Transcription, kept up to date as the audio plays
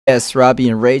Yes, Robbie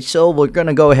and Rachel. We're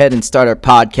gonna go ahead and start our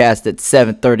podcast at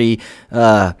 7:30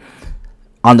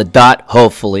 on the dot.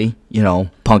 Hopefully,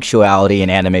 punctuality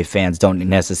and anime fans don't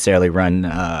necessarily run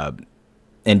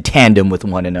in tandem with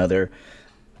one another.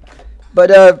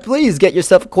 But please get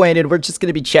yourself acquainted. We're just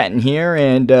gonna be chatting here,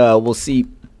 and we'll see.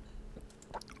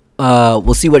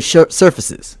 We'll see what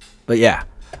surfaces. But yeah,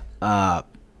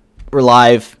 we're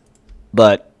live.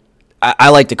 But I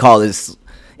like to call this.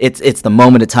 It's the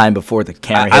moment of time before the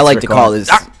camera hits I like record. to call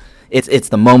this. It's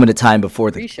the moment of time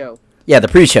before the Pre-show. Yeah, the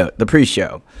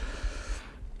pre-show.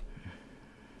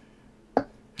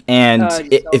 And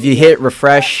if you hit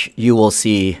refresh, you will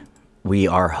see we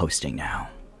are hosting now.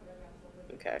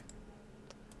 Okay.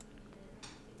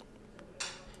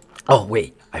 Oh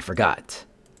wait, I forgot.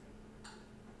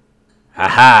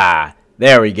 Haha!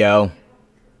 There we go.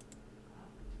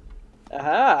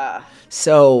 Aha.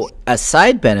 So, a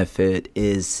side benefit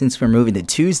is, since we're moving to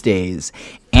Tuesdays,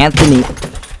 Anthony...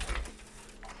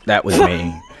 That was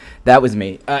me. That was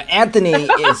me. Anthony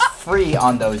is free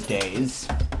on those days,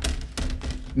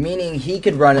 meaning he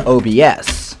could run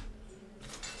OBS.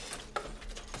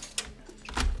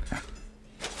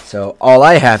 So, all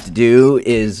I have to do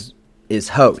is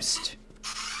host.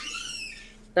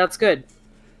 That's good.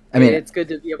 I mean, it's good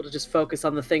to be able to just focus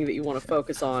on the thing that you want to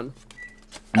focus on.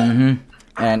 Mm-hmm.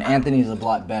 And Anthony's a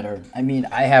lot better. I mean,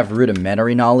 I have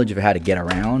rudimentary knowledge of how to get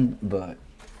around, but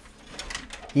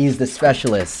he's the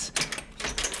specialist.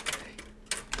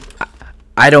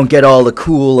 I don't get all the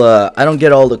cool.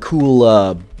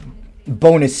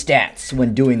 Bonus stats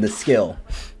when doing the skill.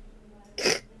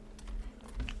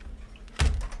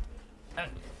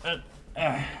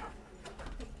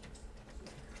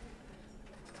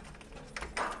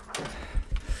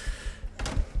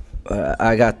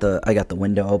 I got the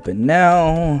window open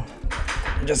now.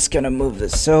 I'm just gonna move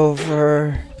this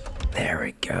over. There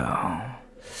we go.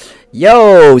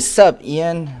 Yo, sup,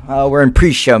 Ian? We're in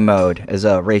pre-show mode, as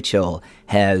Rachel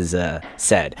has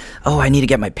said. Oh, I need to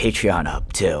get my Patreon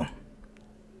up too.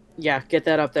 Yeah, get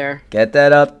that up there. Get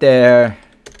that up there.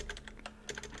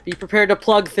 Be prepared to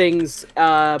plug things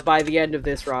by the end of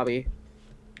this, Robbie.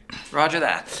 Roger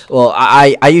that. Well,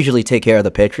 I usually take care of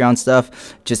the Patreon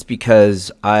stuff just because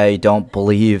I don't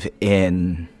believe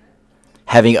in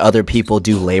having other people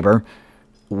do labor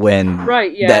when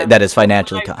that is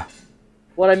financially.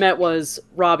 What I meant was,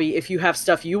 Robbie, if you have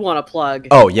stuff you want to plug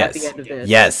at the end of this,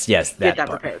 yes, get that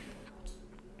prepared.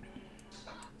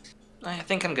 I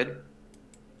think I'm good.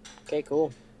 Okay,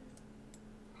 cool.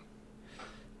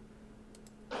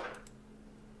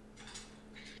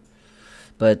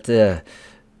 But,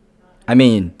 I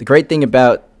mean, the great thing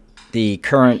about the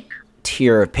current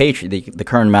tier of Patreon, the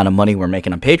current amount of money we're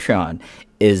making on Patreon,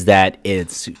 is that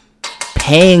it's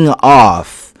paying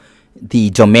off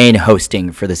the domain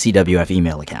hosting for the CWF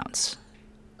email accounts.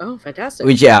 Oh, fantastic.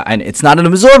 Which, yeah, and it's not an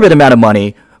absorbent amount of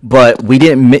money, but we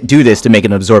didn't do this to make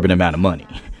an absorbent amount of money.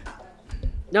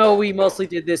 No, we mostly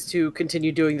did this to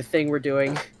continue doing the thing we're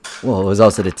doing. Well, it was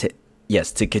also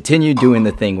to continue doing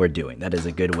the thing we're doing. That is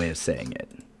a good way of saying it.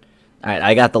 All right,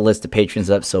 I got the list of patrons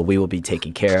up, so we will be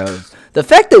taken care of. The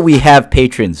fact that we have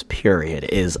patrons, period,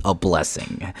 is a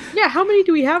blessing. Yeah, how many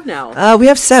do we have now? We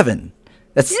have 7.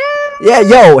 That's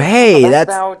yo, hey, that's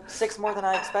about 6 more than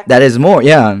I expected. That is more,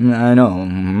 yeah, I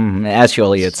know.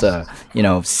 Actually, it's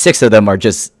 6 of them are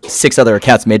just 6 other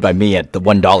accounts made by me at the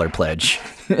 $1 pledge.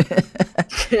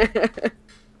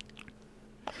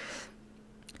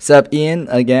 Sup, Ian?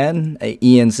 Again,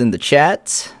 Ian's in the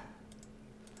chat.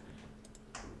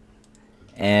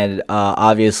 And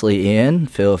obviously, Ian,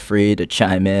 feel free to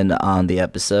chime in on the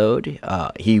episode.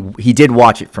 He did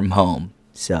watch it from home,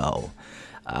 so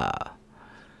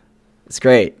it's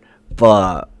great.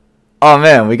 But oh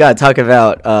man, we gotta talk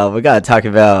about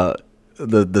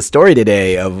the story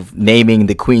today of naming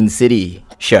the Queen City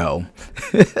show.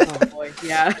 Oh boy,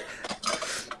 yeah.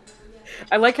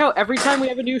 I like how every time we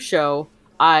have a new show,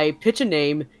 I pitch a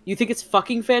name, you think it's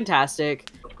fucking fantastic,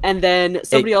 and then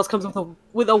somebody else comes up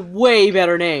with a way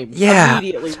better name. Yeah.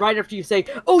 Immediately, right after you say,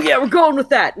 "Oh yeah, we're going with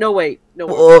that." No wait, no.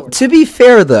 Well, to be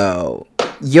fair though,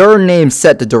 your name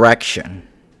set the direction.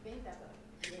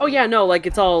 Oh yeah, no, like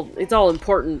it's all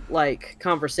important like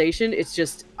conversation. It's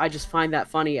just I just find that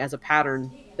funny as a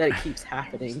pattern that it keeps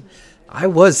happening. I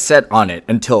was set on it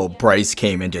until Bryce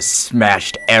came and just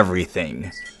smashed everything.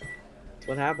 That's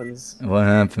what happens. What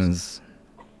happens?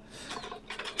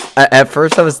 At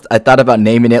first, I thought about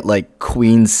naming it like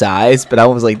queen size, but I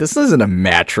was like, this isn't a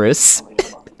mattress.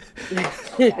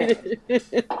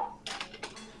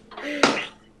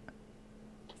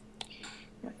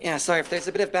 Yeah, sorry if there's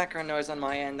a bit of background noise on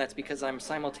my end. That's because I'm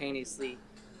simultaneously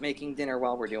making dinner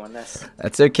while we're doing this.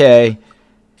 That's okay.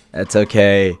 That's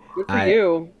okay. Good for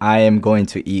you. I am going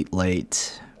to eat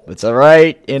late. It's all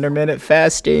right. Intermittent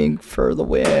fasting for the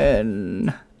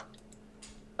win.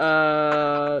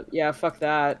 Yeah, fuck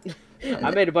that.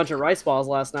 I made a bunch of rice balls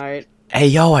last night. Hey,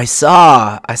 yo, I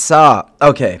saw.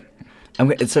 Okay.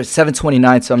 It's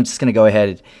 7:29, so I'm just going to go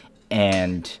ahead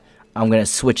and I'm going to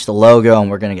switch the logo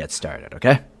and we're going to get started,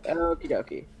 okay? Okie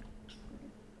dokie.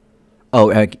 Oh,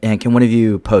 and can one of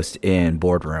you post in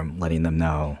boardroom letting them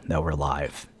know that we're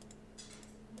live?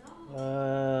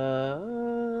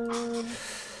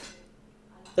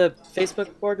 The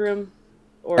Facebook boardroom?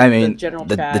 Or the general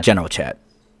chat? The general chat.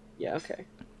 Yeah, okay.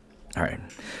 All right.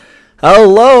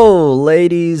 Hello,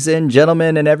 ladies and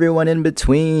gentlemen and everyone in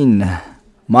between.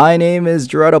 My name is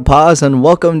Gerardo Paz, and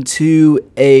welcome to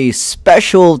a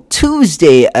special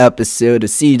Tuesday episode of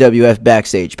CWF Back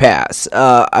Stage Pass.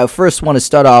 I first want to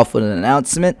start off with an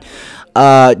announcement.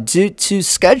 Due to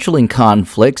scheduling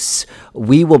conflicts,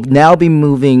 we will now be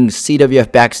moving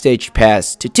CWF Back Stage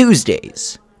Pass to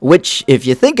Tuesdays, which, if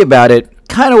you think about it,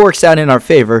 kind of works out in our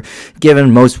favor,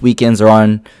 given most weekends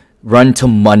are run till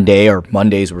Monday, or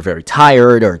Mondays we're very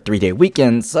tired, or 3-day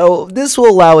weekends. So this will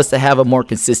allow us to have a more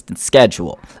consistent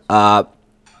schedule.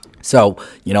 So,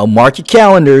 mark your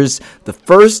calendars. The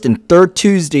first and third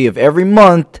Tuesday of every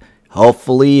month,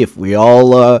 hopefully, if we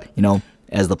all,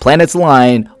 as the planets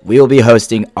align, we will be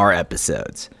hosting our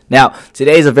episodes. Now,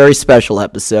 today is a very special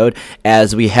episode,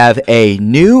 as we have a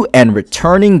new and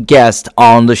returning guest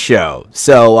on the show.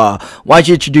 So, why don't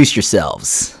you introduce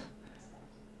yourselves?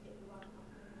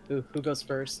 Who goes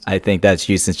first? I think that's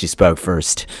you, since you spoke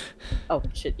first. Oh,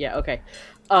 shit, yeah, okay.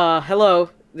 Hello,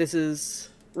 this is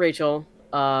Rachel.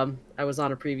 I was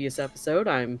on a previous episode.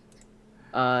 I'm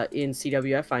in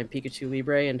CWF. I'm Pikachu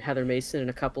Libre and Heather Mason and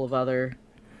a couple of other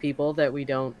people that we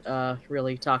don't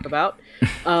really talk about.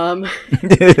 I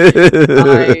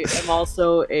am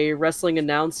also a wrestling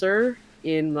announcer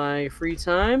in my free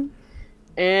time,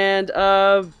 and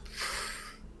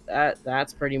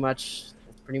that's pretty much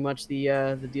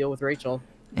the deal with Rachel.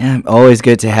 Yeah, always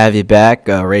good to have you back.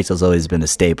 Rachel's always been a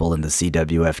staple in the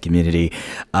CWF community,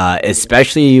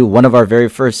 especially one of our very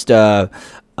first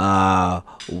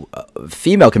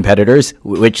female competitors,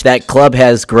 which that club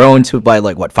has grown to by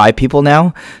 5 people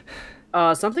now?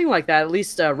 Something like that. At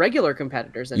least regular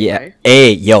competitors, anyway. Yeah.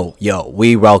 Hey, yo,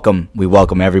 we welcome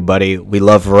everybody. We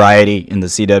love variety in the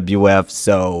CWF,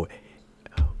 so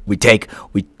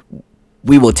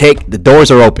we will take. The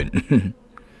doors are open.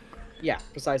 Yeah,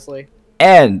 precisely.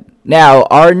 And now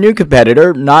our new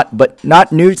competitor, not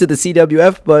new to the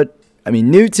CWF, but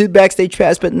new to Backstage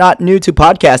Pass, but not new to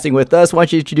podcasting with us. Why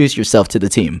don't you introduce yourself to the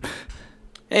team?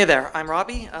 Hey there, I'm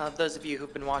Robbie. Those of you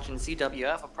who've been watching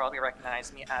CWF will probably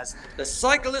recognize me as the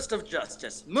Cyclist of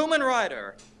Justice, Moomin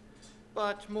Rider.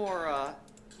 But more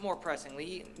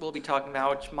pressingly, we'll be talking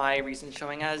about my recent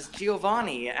showing as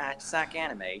Giovanni at Sac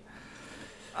Anime.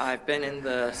 I've been in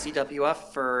the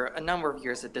CWF for a number of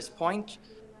years at this point.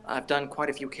 I've done quite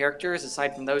a few characters,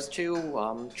 aside from those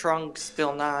two, Trunks,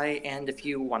 Phil Nye, and a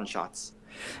few one-shots.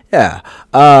 Yeah.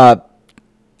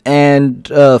 And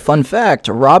fun fact,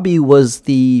 Robbie was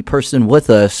the person with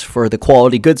us for the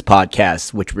Quality Goods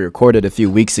podcast, which we recorded a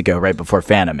few weeks ago, right before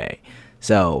Fanime.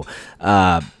 So,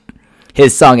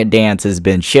 his song and dance has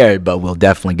been shared, but we'll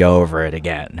definitely go over it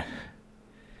again.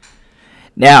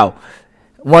 Now,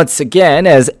 once again,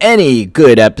 as any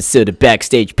good episode of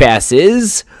Backstage Pass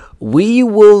is, we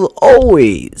will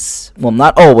always, well,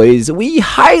 not always, we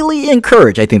highly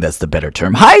encourage, I think that's the better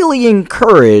term, highly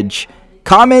encourage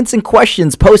comments and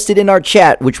questions posted in our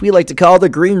chat, which we like to call the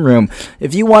Green Room.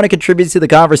 If you want to contribute to the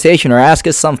conversation or ask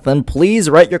us something, please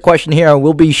write your question here and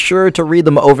we'll be sure to read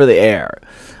them over the air.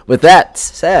 With that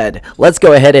said, let's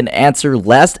go ahead and answer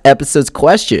last episode's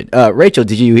question. Rachel,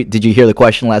 did you hear the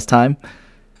question last time?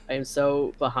 I am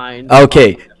so behind.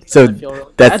 Okay, so really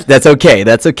that's okay.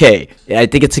 That's okay. I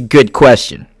think it's a good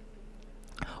question.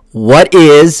 What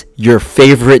is your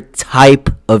favorite type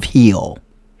of heel?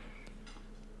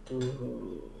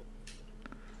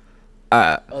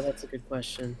 That's a good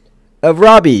question.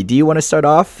 Robbie, do you want to start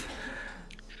off?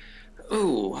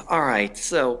 Ooh, alright,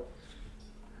 so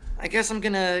I guess I'm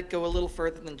gonna go a little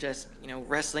further than just,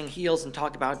 wrestling heels and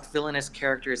talk about villainous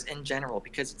characters in general,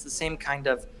 because it's the same kind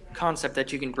of concept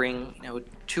that you can bring,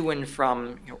 to and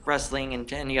from wrestling and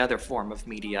to any other form of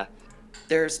media.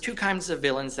 There's two kinds of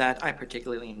villains that I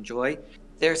particularly enjoy.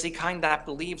 There's the kind that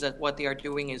believes that what they are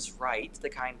doing is right, the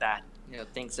kind that,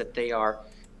 thinks that they are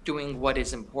doing what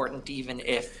is important, even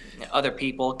if other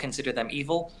people consider them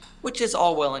evil, which is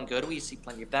all well and good. We see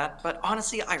plenty of that. But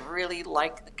honestly, I really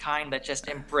like the kind that just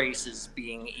embraces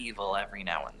being evil every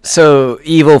now and then. So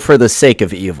evil for the sake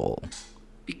of evil.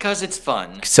 Because it's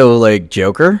fun. So like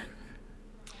Joker?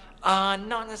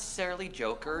 Not necessarily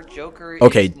Joker. Joker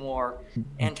Okay. is more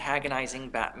antagonizing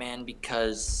Batman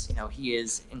because, he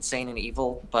is insane and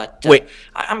evil. But Wait.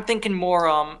 I'm thinking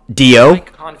more Dio?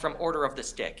 Icon from Order of the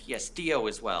Stick. Yes, Dio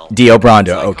as well. Dio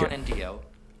Brando. Icon Okay. and Dio.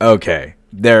 Okay.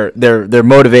 Their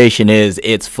motivation is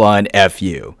it's fun, F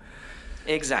you.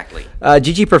 Exactly.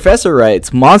 GG Professor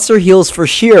writes, Monster heels for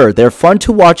sure. They're fun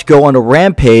to watch go on a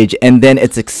rampage, and then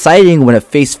it's exciting when a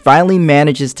face finally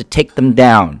manages to take them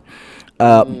down.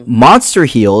 Monster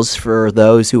heels, for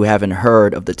those who haven't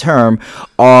heard of the term,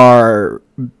 are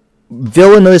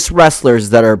villainous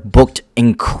wrestlers that are booked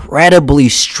incredibly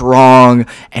strong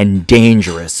and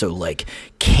dangerous. So like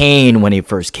Kane when he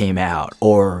first came out,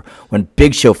 or when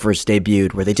Big Show first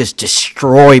debuted, where they just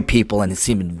destroy people and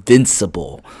seem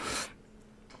invincible.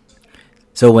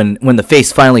 So when the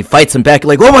face finally fights him back,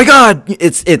 like, oh my god,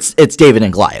 it's David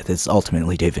and Goliath. It's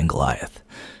ultimately David and Goliath.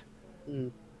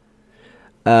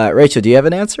 Rachel, do you have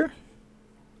an answer?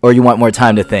 Or you want more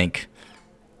time to think?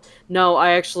 No,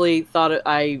 I actually thought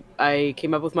I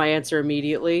came up with my answer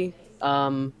immediately.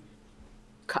 I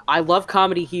love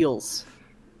comedy heels.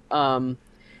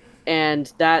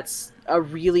 And that's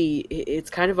it's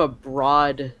kind of a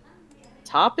broad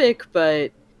topic,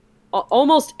 but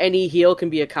almost any heel can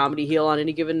be a comedy heel on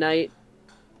any given night.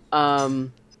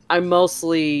 I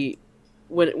mostly,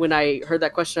 when I heard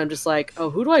that question, I'm just like, oh,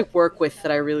 who do I work with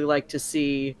that I really like to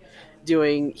see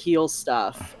doing heel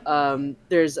stuff?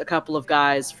 There's a couple of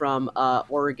guys from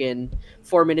Oregon,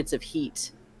 4 Minutes of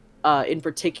Heat, in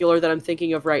particular that I'm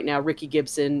thinking of right now. Ricky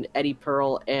Gibson, Eddie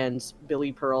Pearl, and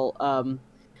Billy Pearl.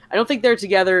 I don't think they're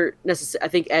together necessarily. I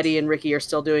think Eddie and Ricky are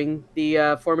still doing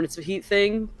the 4 Minutes of Heat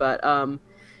thing, but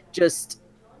just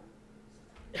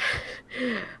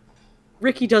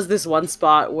Ricky does this one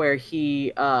spot where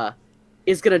he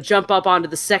is gonna jump up onto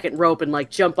the second rope and like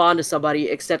jump onto somebody,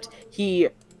 except he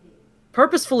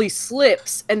purposefully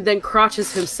slips and then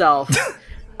crotches himself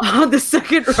on the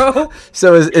second rope.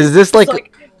 So is this like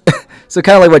so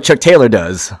kind of like what Chuck Taylor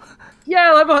does?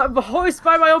 Yeah, I'm a hoist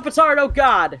by my own petard. Oh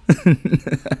God.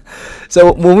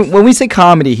 So when we say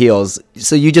comedy heels,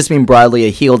 so you just mean broadly a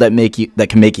heel that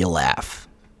can make you laugh.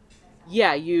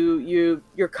 Yeah,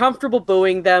 you're comfortable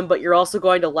booing them, but you're also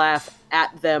going to laugh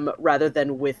at them rather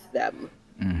than with them.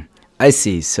 I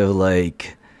see. So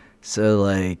like,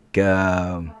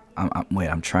 I'm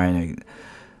trying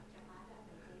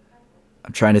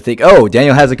to think. Oh,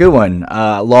 Daniel has a good one.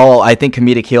 Lol, I think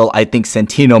comedic heel. I think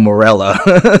Santino Morella.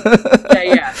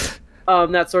 Yeah.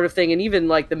 That sort of thing. And even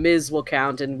like The Miz will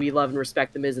count, and we love and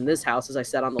respect The Miz in this house, as I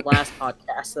said on the last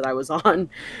podcast that I was on.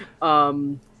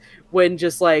 When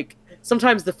just like,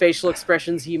 sometimes the facial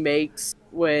expressions he makes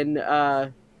when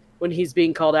he's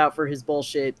being called out for his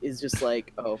bullshit is just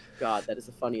like, oh God, that is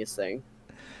the funniest thing.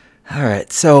 All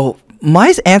right, so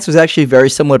my answer is actually very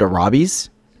similar to Robbie's,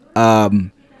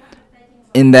 in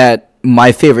that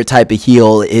my favorite type of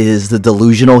heel is the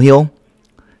delusional heel.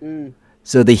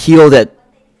 So the heel that,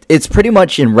 it's pretty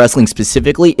much in wrestling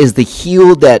specifically, is the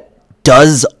heel that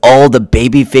does all the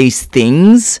babyface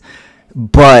things,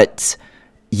 but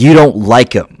you don't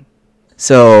like him.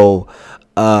 So,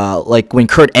 like when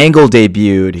Kurt Angle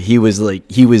debuted, he was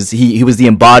the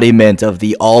embodiment of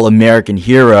the all-American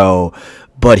hero,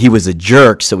 but he was a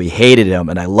jerk, so we hated him,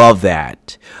 and I love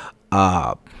that.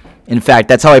 In fact,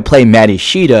 that's how I play Matt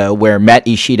Ishida, where Matt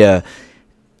Ishida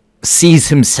sees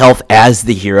himself as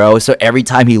the hero, so every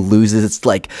time he loses, it's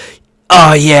like,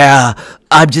 oh yeah,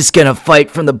 I'm just gonna fight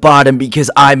from the bottom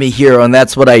because I'm a hero and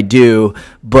that's what I do.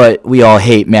 But we all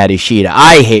hate Matt Ishida.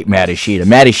 I hate Matt Ishida.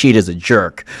 Matt Ishida's a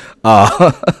jerk. We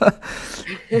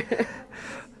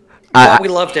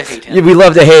love to hate him. We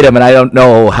love to hate him, and I don't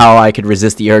know how I could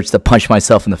resist the urge to punch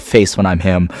myself in the face when I'm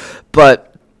him.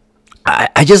 But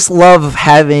I just love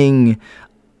having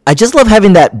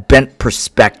that bent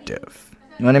perspective.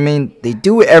 You know what I mean? They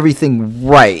do everything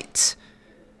right,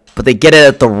 but they get it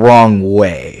at the wrong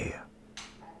way.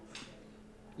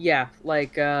 Yeah,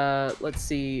 like, let's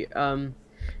see,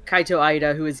 Kaito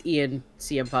Aida, who is Ian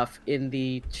CM Puff in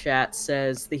the chat,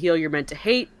 says, the heel you're meant to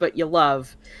hate, but you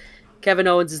love. Kevin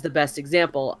Owens is the best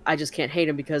example. I just can't hate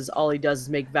him because all he does is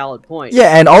make valid points.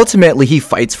 Yeah, and ultimately he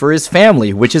fights for his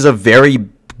family, which is a very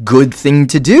good thing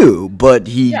to do, but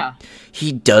he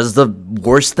does the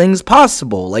worst things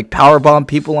possible, like powerbomb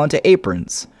people onto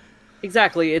aprons.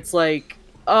 Exactly. It's like,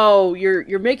 oh,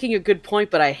 you're making a good point,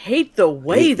 but I hate the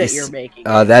way that you're making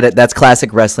it. That's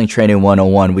classic wrestling training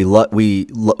 101. We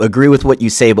agree with what you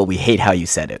say, but we hate how you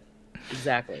said it.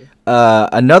 Exactly.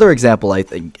 Another example, I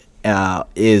think,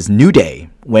 is New Day.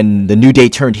 When the New Day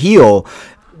turned heel,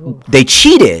 they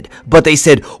cheated, but they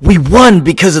said, we won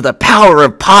because of the power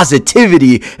of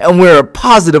positivity, and we're a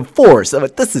positive force. I'm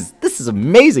like, this is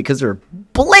amazing, because they're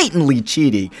blatantly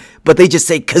cheating, but they just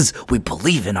say, because we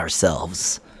believe in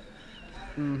ourselves.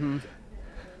 Mm-hmm.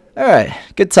 All right,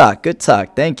 good talk.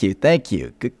 Thank you.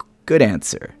 Good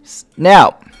answer.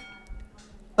 Now,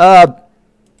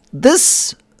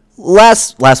 this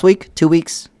last week, 2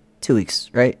 weeks,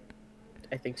 right?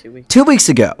 I think 2 weeks. 2 weeks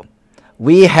ago,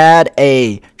 we had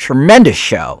a tremendous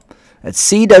show at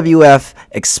CWF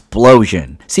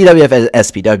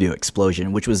SPW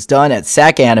Explosion, which was done at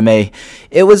Sac Anime.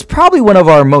 It was probably one of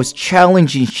our most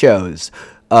challenging shows.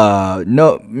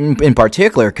 In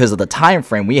particular because of the time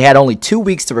frame. We had only 2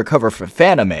 weeks to recover from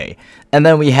Fanime, and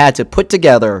then we had to put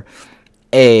together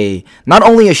not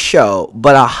only a show,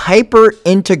 but a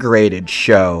hyper-integrated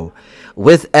show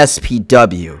with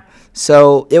SPW.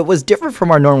 So it was different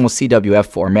from our normal CWF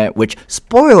format, which,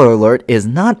 spoiler alert, is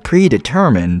not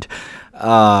predetermined.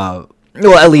 Well,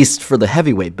 at least for the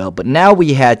heavyweight belt. But now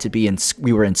we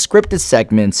were in scripted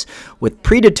segments with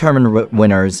predetermined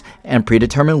winners and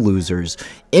predetermined losers,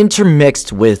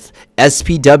 intermixed with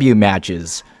SPW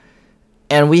matches.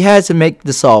 And we had to make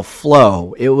this all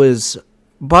flow. It was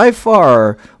by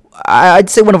far, I'd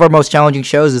say, one of our most challenging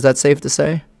shows. Is that safe to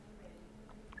say?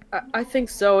 I think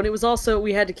so, and it was also,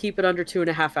 we had to keep it under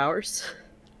 2.5 hours.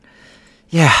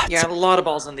 Yeah. Yeah, a lot of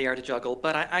balls in the air to juggle,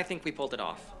 but I think we pulled it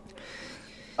off.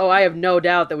 Oh, I have no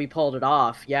doubt that we pulled it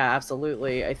off. Yeah,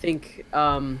 absolutely. I think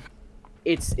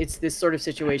it's this sort of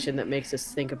situation that makes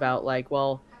us think about, like,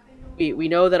 well, we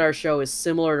know that our show is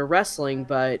similar to wrestling,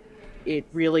 but it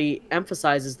really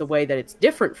emphasizes the way that it's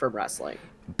different from wrestling.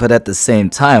 But at the same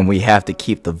time, we have to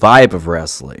keep the vibe of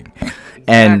wrestling.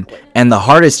 Exactly. And the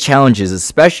hardest challenges,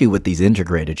 especially with these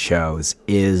integrated shows,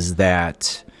 is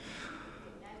that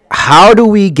how do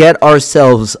we get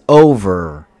ourselves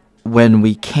over when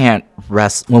we don't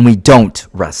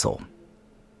wrestle?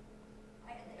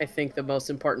 I think the most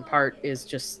important part is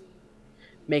just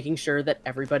making sure that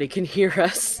everybody can hear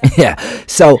us. Yeah.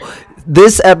 So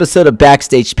this episode of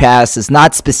Backstage Pass is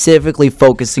not specifically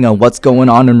focusing on what's going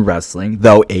on in wrestling,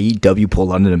 though AEW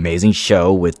pulled on an amazing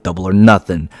show with Double or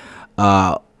Nothing.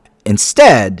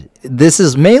 Instead, this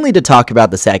is mainly to talk about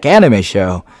the Sac Anime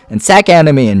show and Sac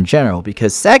Anime in general,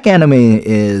 because Sac Anime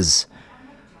it's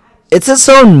its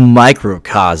own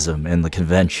microcosm in the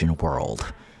convention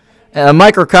world. A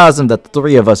microcosm that the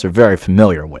three of us are very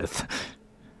familiar with.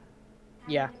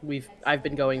 Yeah, I've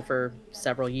been going for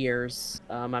several years.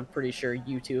 I'm pretty sure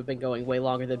you two have been going way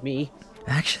longer than me.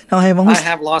 Actually, no, I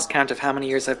have lost count of how many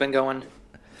years I've been going.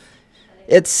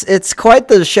 It's quite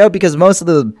the show, because most of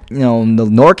the the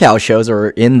NorCal shows are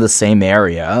in the same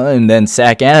area, and then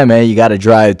Sac Anime, you got to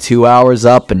drive 2 hours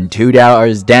up and 2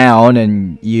 hours down,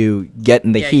 and you get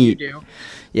in the heat. You do.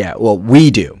 Yeah, well, we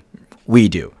do,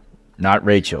 not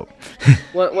Rachel.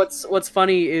 What's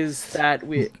funny is that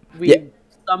we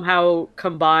somehow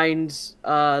combined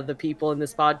the people in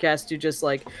this podcast to just,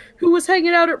 like, who was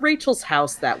hanging out at Rachel's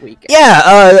house that weekend.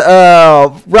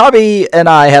 Yeah, Robbie and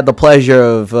I had the pleasure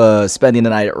of spending the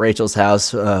night at Rachel's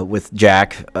house with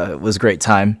Jack. It was a great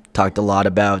time. Talked a lot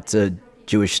about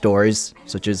Jewish stories,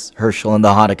 such as Herschel and the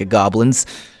Hanukkah Goblins.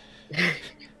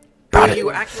 Who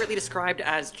you accurately described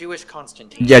as Jewish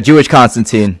Constantine. Yeah, Jewish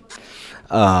Constantine.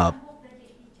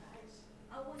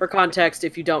 For context,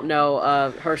 if you don't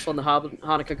know, Herschel and the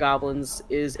Hanukkah Goblins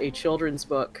is a children's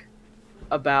book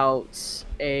about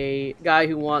a guy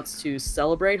who wants to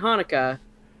celebrate Hanukkah,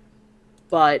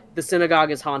 but the synagogue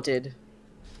is haunted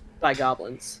by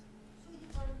goblins.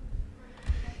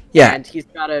 Yeah, and he's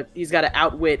got to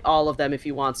outwit all of them if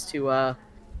he wants to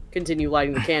continue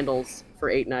lighting the candles for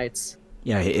 8 nights.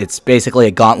 Yeah, it's basically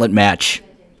a gauntlet match.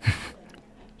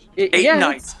 8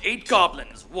 nights, 8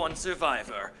 goblins, 1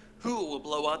 survivor. Who will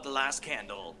blow out the last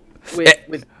candle?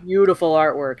 With beautiful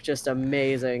artwork, just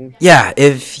amazing. Yeah,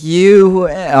 if you,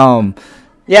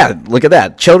 look at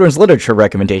that. Children's literature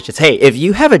recommendations. Hey, if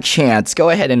you have a chance,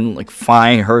 go ahead and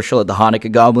find Herschel at the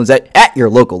Hanukkah Goblins at your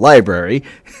local library.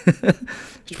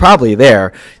 It's probably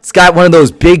there. It's got one of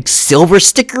those big silver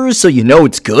stickers, so you know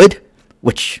it's good,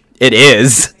 which it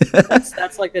is.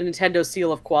 that's like the Nintendo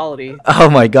seal of quality.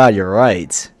 Oh my God, you're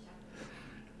right.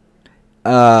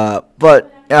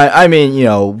 But I mean,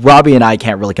 Robbie and I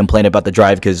can't really complain about the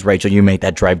drive, because Rachel, you make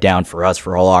that drive down for us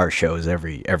for all our shows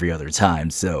every other time.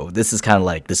 So this is kind of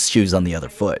like the shoes on the other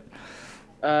foot.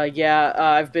 Yeah,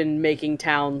 I've been making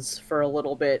towns for a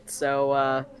little bit, so,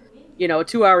 a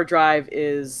 2-hour drive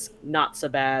is not so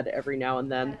bad every now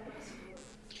and then.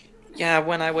 Yeah,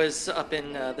 when I was up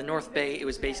in the North Bay, it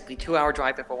was basically 2-hour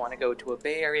drive if I want to go to a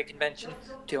Bay Area convention,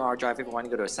 2-hour drive if I want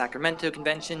to go to a Sacramento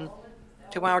convention,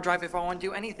 2-hour drive if I want to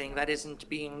do anything that isn't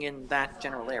being in that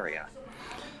general area.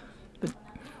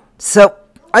 So,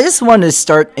 I just wanted to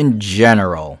start in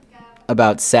general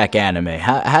about Sac Anime.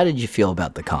 How did you feel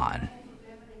about the con?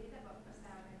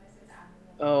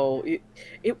 Oh,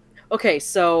 okay,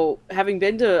 so having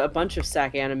been to a bunch of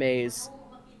Sac animes,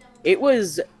 it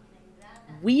was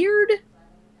weird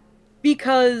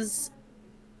because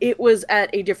it was at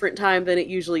a different time than it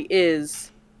usually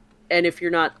is. And if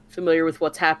you're not familiar with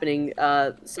what's happening,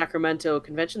 Sacramento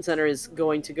Convention Center is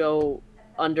going to go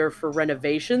under for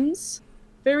renovations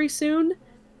very soon.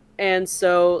 And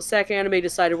so Sac Anime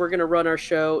decided we're going to run our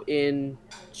show in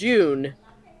June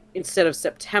instead of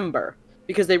September,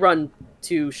 because they run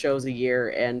 2 shows a year,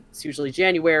 and it's usually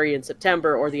January and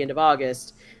September or the end of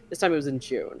August. This time it was in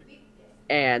June.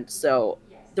 And so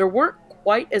there weren't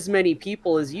quite as many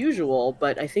people as usual,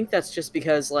 but I think that's just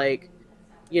because,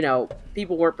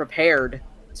 people weren't prepared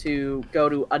to go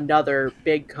to another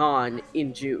big con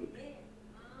in June.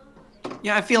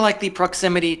 Yeah, I feel like the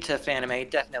proximity to Fanime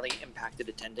definitely impacted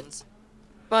attendance.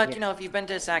 But, if you've been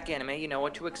to Sac Anime, you know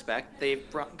what to expect. They've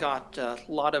got a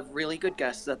lot of really good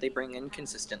guests that they bring in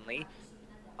consistently.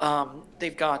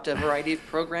 They've got a variety of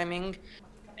programming,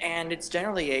 and it's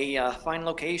generally a fine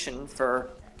location for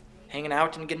hanging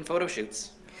out and getting photo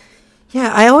shoots.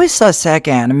 Yeah, I always saw Sac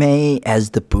Anime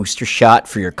as the booster shot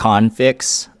for your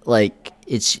conflicts. Like,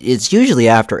 it's usually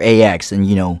after AX,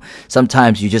 and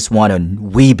sometimes you just want to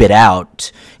weeb it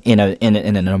out in an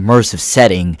immersive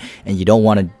setting, and you don't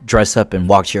want to dress up and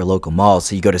walk to your local mall,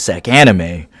 so you go to Sac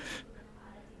Anime.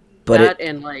 But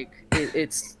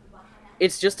it's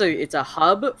just a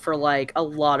hub for a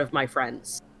lot of my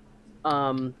friends.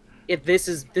 This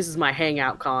is my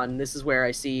hangout con. This is where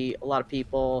I see a lot of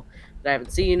people that I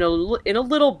haven't seen in a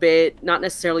little bit, not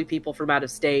necessarily people from out of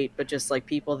state, but just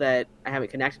people that I haven't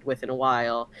connected with in a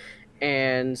while.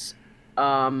 And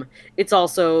it's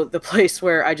also the place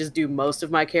where I just do most of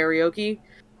my karaoke.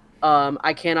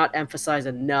 I cannot emphasize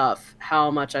enough how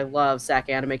much I love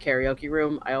Sac Anime Karaoke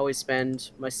Room. I always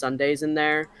spend my Sundays in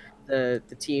there. The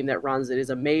team that runs it is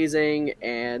amazing,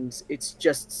 and it's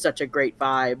just such a great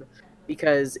vibe,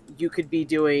 because you could be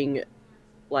doing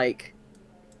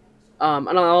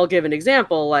and I'll give an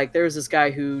example. There's this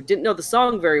guy who didn't know the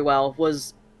song very well,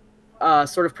 was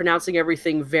sort of pronouncing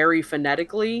everything very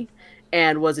phonetically,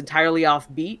 and was entirely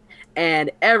off beat,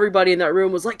 and everybody in that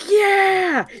room was like,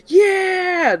 yeah,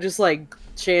 yeah, just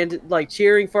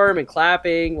cheering for him and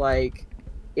clapping.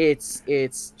 It's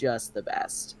just the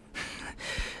best.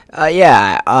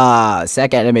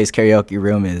 Sac Anime's karaoke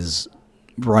room is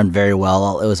run very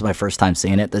well. It was my first time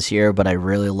seeing it this year, but I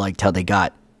really liked how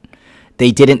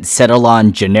they didn't settle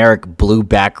on generic blue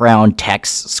background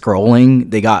text scrolling.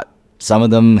 Some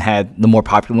of them the more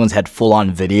popular ones had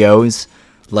full-on videos,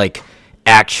 like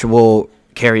actual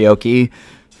karaoke.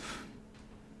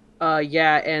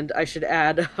 And I should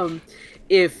add,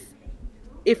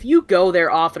 if you go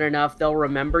there often enough, they'll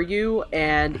remember you,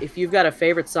 and if you've got a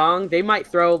favorite song, they might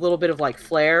throw a little bit of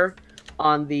flair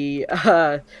on the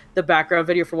background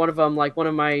video for one of them. One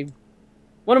of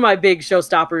my big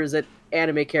showstoppers at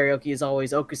anime karaoke is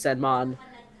always Okusenmon,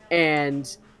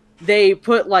 and they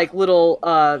put little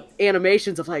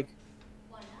animations of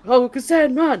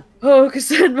Okusenmon,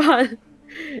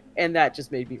 and that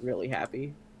just made me really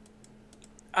happy.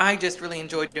 I just really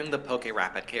enjoyed doing the Poke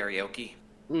Rap at karaoke.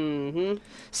 Mm-hmm.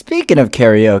 Speaking of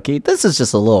karaoke, this is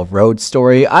just a little road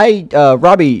story.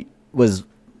 Robbie was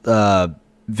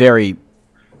very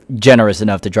generous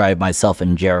enough to drive myself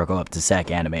and Jericho up to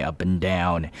Sac Anime, up and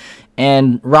down.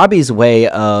 And Robbie's way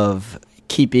of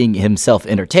keeping himself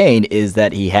entertained is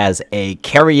that he has a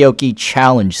karaoke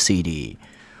challenge CD,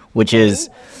 which is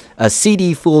a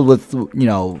CD full with,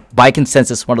 by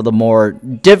consensus, one of the more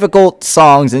difficult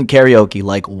songs in karaoke,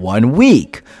 like One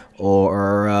Week,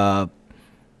 or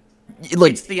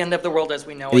it's the end of the world as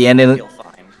we know it. The end of feel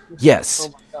fine. Yes.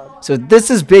 So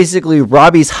this is basically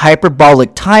Robbie's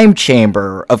hyperbolic time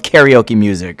chamber of karaoke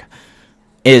music,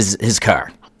 is his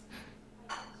car.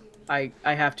 I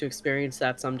have to experience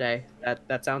that someday.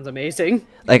 That sounds amazing.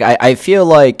 I feel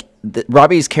like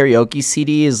Robbie's karaoke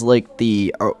CD is like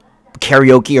the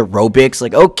karaoke aerobics.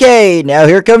 Okay, now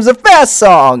here comes a fast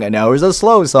song, and now here's a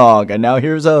slow song, and now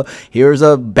here's a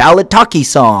ballad talkie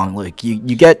song.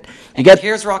 You get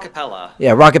here's rockapella.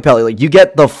 Yeah, rockapella. You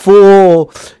get the full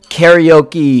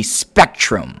karaoke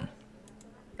spectrum.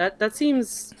 That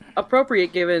seems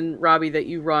appropriate, given Robbie that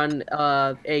you run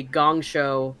a gong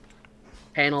show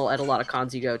panel at a lot of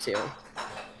cons you go to.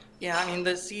 Yeah, I mean,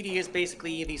 the CD is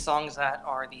basically the songs that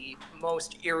are the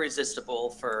most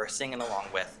irresistible for singing along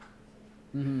with.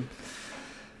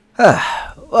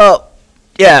 Well,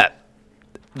 yeah.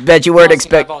 Bet you weren't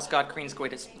expect. I've also got Queen's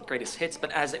greatest hits,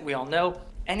 but as we all know,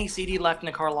 any CD left in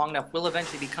a car long enough will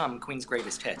eventually become Queen's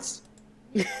greatest hits.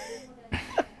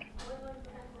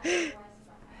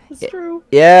 It's true.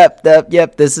 Yep.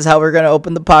 This is how we're gonna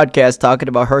open the podcast, talking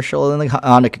about Herschel and the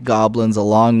Hanukkah Goblins,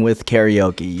 along with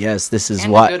karaoke. Yes, this is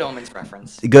and why. Good Omens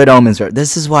reference. Good Omens.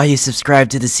 This is why you subscribe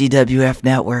to the CWF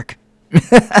network.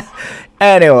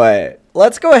 Anyway,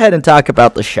 let's go ahead and talk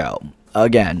about the show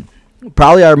again.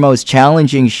 Probably our most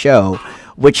challenging show,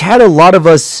 which had a lot of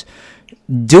us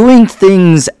doing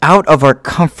things out of our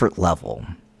comfort level.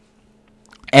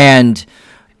 And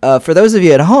for those of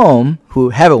you at home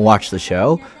who haven't watched the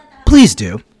show, please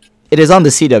do. It is on the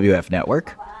CWF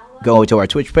network. Go to our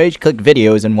Twitch page, click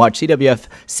videos, and watch CWF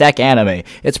Sac Anime.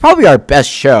 It's probably our best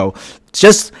show,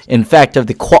 just in fact of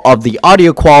the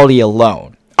audio quality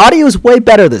alone. Audio is way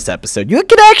better this episode. You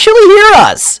can actually hear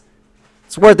us.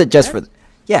 It's worth it just for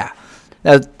yeah.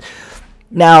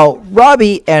 Now,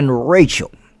 Robbie and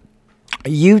Rachel,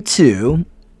 you two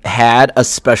had a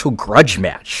special grudge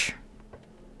match.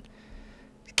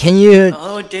 Can you?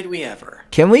 Oh, did we ever?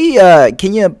 Can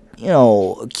you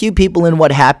cue people in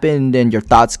what happened and your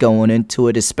thoughts going into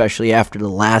it, especially after the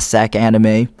last Sac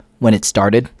Anime when it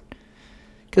started?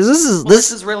 Because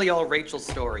this is really all Rachel's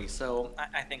story, so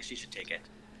I think she should take it.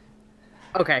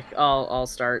 Okay, I'll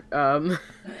start.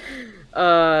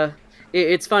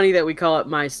 It's funny that we call it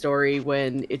my story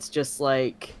when it's just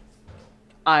like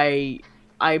I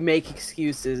make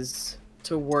excuses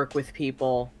to work with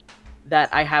people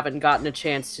that I haven't gotten a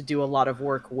chance to do a lot of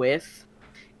work with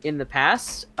in the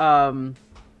past. I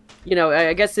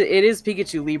guess it is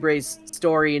Pikachu Libre's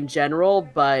story in general,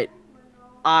 but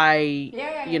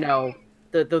the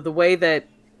way that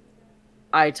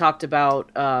I talked about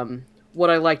what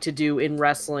I like to do in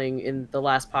wrestling in the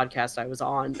last podcast I was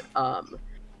on,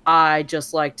 I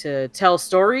just like to tell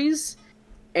stories,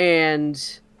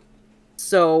 and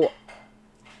so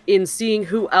in seeing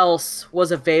who else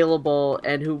was available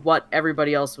and what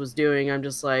everybody else was doing, I'm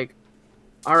just like,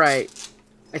 all right,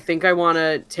 I think I want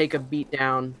to take a beat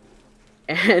down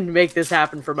and make this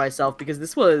happen for myself, because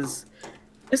this was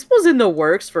in the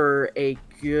works for a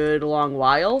good long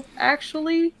while,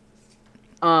 actually.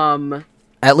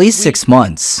 At least 6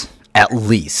 months. At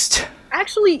least.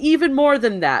 Actually, even more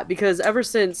than that, because ever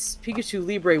since Pikachu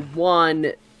Libre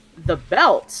won the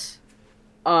belt,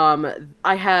 I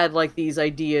had like these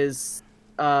ideas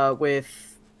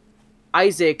with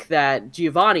Isaac that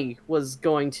Giovanni was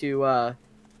going to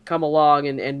come along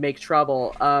and make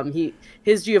trouble.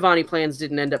 His Giovanni plans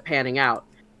didn't end up panning out.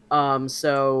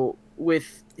 So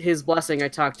with his blessing, I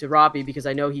talked to Robbie, because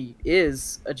I know he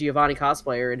is a Giovanni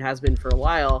cosplayer and has been for a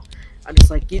while. I'm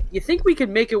just like, you think we could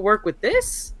make it work with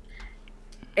this?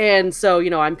 And so,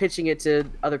 I'm pitching it to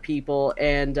other people,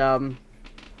 and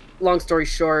long story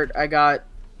short, I got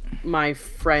my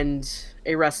friend,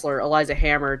 a wrestler, Eliza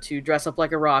Hammer, to dress up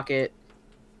like a rocket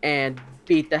and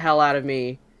beat the hell out of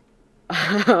me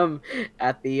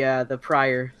at the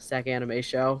prior Sac Anime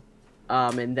show.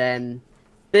 And then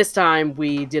this time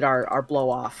we did our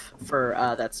blow-off for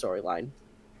that storyline.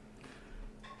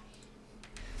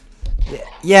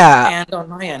 Yeah. And on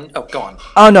my end, oh, go on.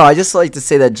 Oh no, I just like to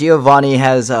say that Giovanni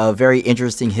has a very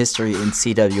interesting history in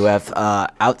CWF.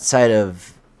 Outside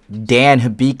of Dan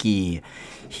Hibiki,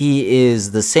 he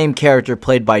is the same character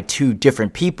played by two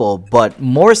different people, but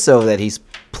more so that he's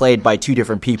played by two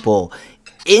different people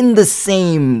in the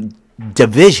same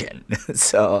division.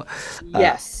 So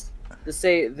yes, the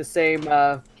same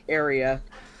area.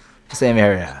 Same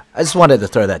area. I just wanted to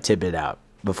throw that tidbit out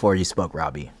before you spoke,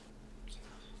 Robbie.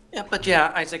 Yeah, but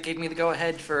yeah, Isaac gave me the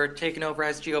go-ahead for taking over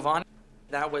as Giovanni.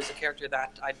 That was a character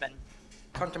that I'd been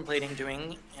contemplating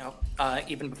doing,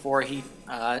 even before he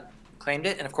claimed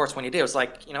it. And of course, when he did, it was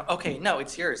like, okay, no,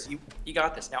 it's yours. You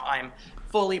got this. Now I'm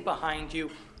fully behind you.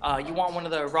 You want one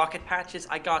of the rocket patches?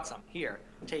 I got some. Here,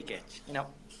 take it.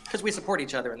 Because we support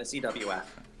each other in the CWF.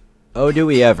 Oh, do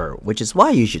we ever? Which is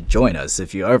why you should join us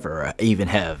if you ever even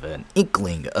have an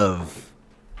inkling of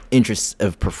interest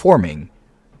of performing.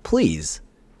 Please.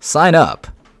 Sign up.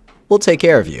 We'll take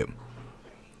care of you.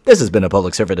 This has been a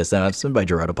public service announcement by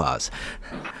Gerardo Paz.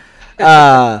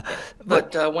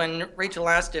 But when Rachel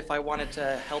asked if I wanted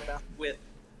to help out with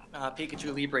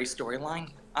Pikachu Libre's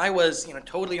storyline, I was,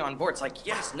 totally on board. It's like,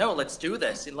 yes, no, let's do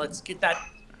this. And let's get that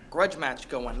grudge match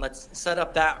going. Let's set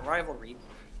up that rivalry.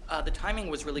 the timing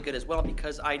was really good as well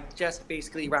because I just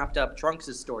basically wrapped up Trunks'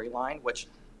 storyline, which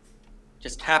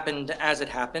just happened as it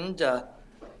happened.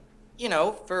 You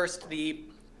know, first the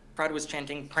crowd was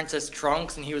chanting Princess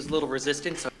Trunks, and he was a little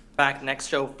resistant, so back next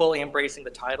show fully embracing the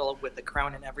title with the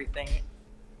crown and everything.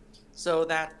 So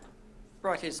that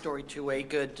brought his story to a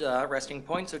good resting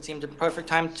point, so it seemed a perfect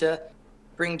time to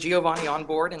bring Giovanni on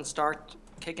board and start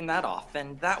kicking that off.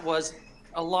 And that was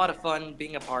a lot of fun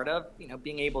being a part of, you know,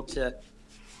 being able to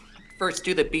first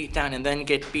do the beatdown and then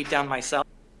get beat down myself.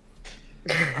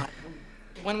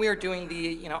 When we were doing the,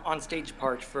 you know, on-stage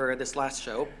part for this last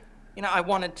show, you know, I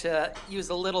wanted to use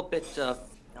a little bit of,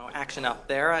 you know, action up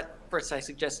there. At first I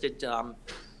suggested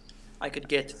I could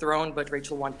get thrown, but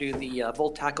Rachel wanted to do the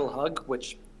Volt Tackle Hug,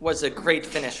 which was a great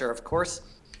finisher, of course.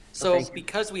 So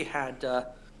because we had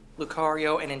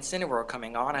Lucario and Incineroar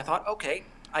coming on, I thought, okay,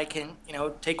 I can, you know,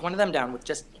 take one of them down with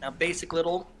just, you know, basic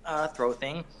little throw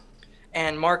thing.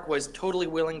 And Mark was totally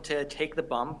willing to take the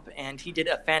bump, and he did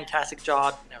a fantastic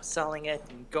job, you know, selling it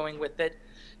and going with it.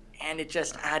 And it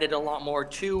just added a lot more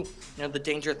to, you know, the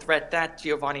danger threat that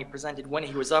Giovanni presented when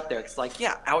he was up there. It's like,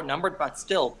 yeah, outnumbered, but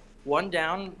still, 1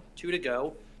 down, 2 to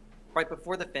go, right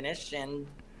before the finish, and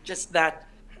just that,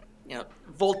 you know,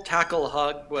 Volt Tackle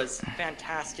Hug was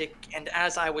fantastic. And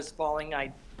as I was falling,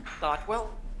 I thought, well,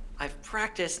 I've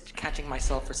practiced catching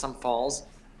myself for some falls,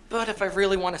 but if I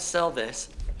really want to sell this,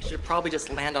 I should probably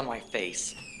just land on my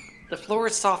face. The floor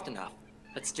is soft enough.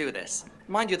 Let's do this.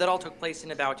 Mind you, that all took place in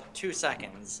about 2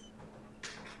 seconds.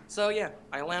 So yeah,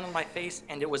 I landed on my face,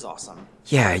 and it was awesome.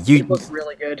 Yeah, It looked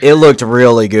really good. It looked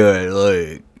really good.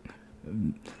 Like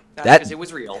That's because it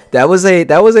was real. that was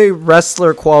a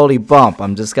wrestler quality bump.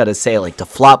 I'm just gotta say, like, to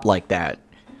flop like that.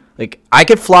 Like, I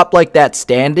could flop like that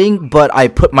standing, but I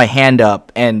put my hand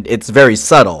up, and it's very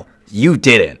subtle. You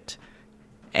didn't,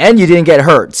 and you didn't get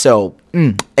hurt. So,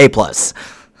 A+. It's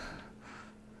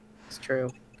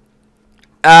true.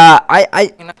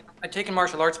 I've taken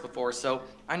martial arts before, so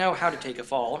I know how to take a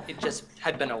fall. It just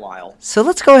had been a while. So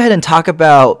let's go ahead and talk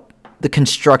about the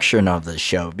construction of the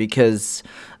show, because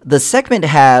the segment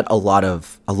had there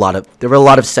were a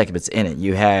lot of segments in it.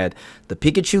 You had the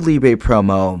Pikachu Libre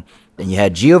promo, then you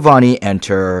had Giovanni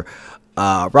enter,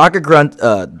 Rocket Grunt,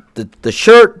 the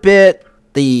shirt bit,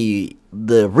 the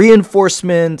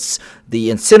reinforcements, the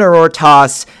Incineroar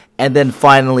toss, and then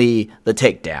finally the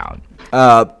takedown.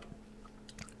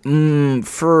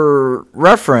 For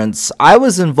reference, I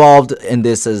was involved in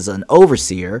this as an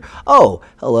overseer. Oh,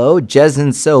 hello,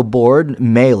 Jezen So Bored,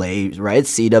 Melee, right?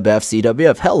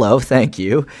 CWF, hello, thank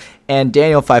you. And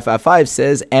Daniel555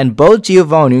 says, and both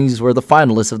Giovannis were the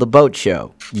finalists of the boat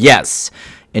show. Yes.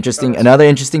 Interesting. Another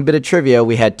interesting bit of trivia.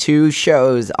 We had 2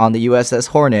 shows on the USS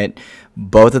Hornet.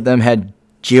 Both of them had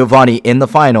Giovanni in the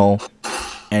final,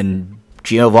 and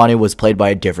Giovanni was played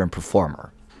by a different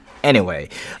performer. Anyway,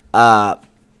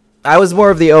 I was more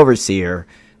of the overseer,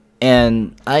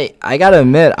 and I gotta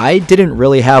admit, I didn't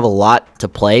really have a lot to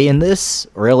play in this.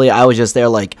 Really, I was just there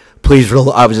like, please, for the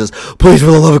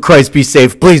love of Christ, be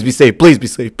safe. Please be safe. Please be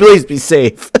safe. Please be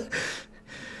safe.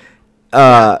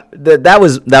 That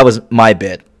was my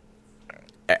bit.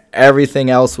 Everything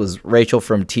else was Rachel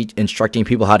from instructing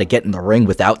people how to get in the ring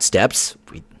without steps.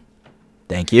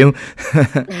 Thank you.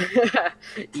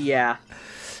 Yeah.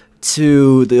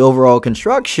 To the overall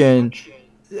construction.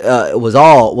 It was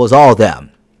all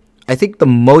them. I think the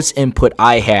most input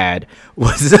I had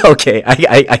was, okay,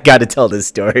 I gotta tell this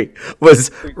story,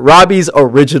 was Robbie's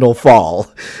original fall.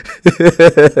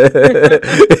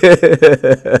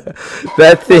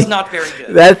 That thing was not very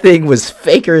good. That thing was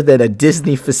faker than a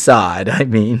Disney facade. I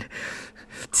mean,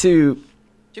 to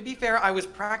be fair, I was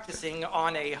practicing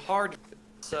on a hard,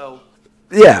 so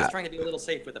yeah, I was trying to be a little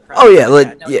safe with the practice. Oh yeah,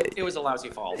 it was a lousy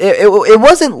fall. It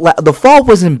wasn't the fall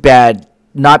wasn't bad.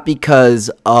 Not because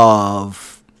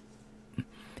of...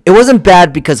 It wasn't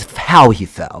bad because of how he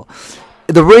fell.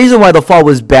 The reason why the fall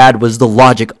was bad was the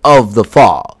logic of the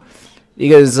fall.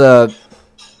 Because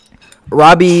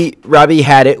Robbie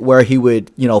had it where he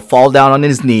would, you know, fall down on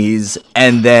his knees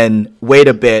and then wait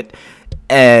a bit.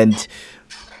 And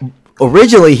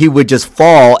originally he would just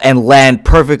fall and land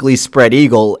perfectly spread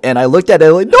eagle. And I looked at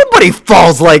it like, nobody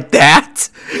falls like that!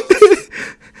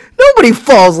 Nobody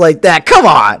falls like that. Come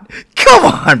on,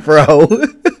 bro.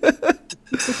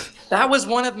 That was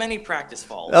one of many practice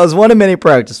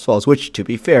falls. Which, to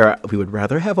be fair, we would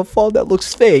rather have a fall that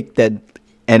looks fake and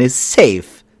is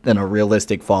safe than a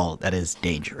realistic fall that is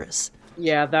dangerous.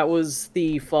 Yeah, that was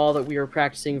the fall that we were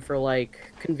practicing for, like,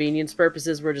 convenience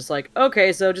purposes. We're just like,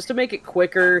 okay, so just to make it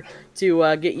quicker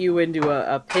to get you into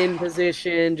a pin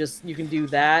position, just you can do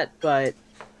that, but,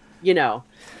 you know.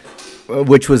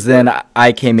 which was then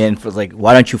I came in for like,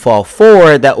 why don't you fall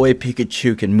forward? That way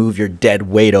Pikachu can move your dead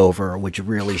weight over, which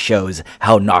really shows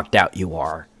how knocked out you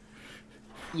are.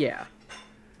 Yeah.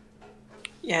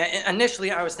 Yeah,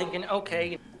 initially I was thinking,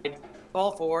 okay, I'd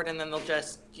fall forward and then they'll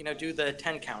just, do the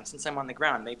 10 count since I'm on the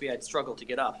ground. Maybe I'd struggle to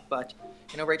get up. But,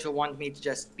 Rachel wanted me to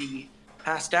just be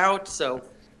passed out, so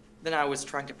then I was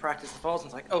trying to practice the falls and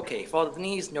it's like, okay, fall to the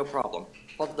knees, no problem.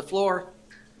 Fall to the floor,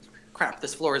 crap,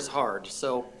 this floor is hard.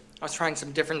 So I was trying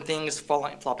some different things,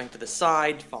 flopping to the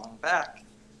side, falling back.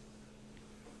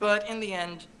 But in the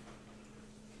end,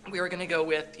 we were going to go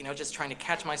with, just trying to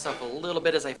catch myself a little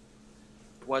bit as I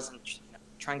wasn't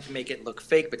trying to make it look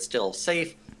fake but still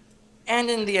safe. And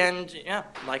in the end, yeah,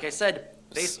 like I said,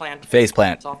 face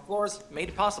plant. Soft floors made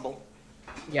it possible.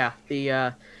 Yeah,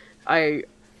 I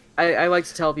like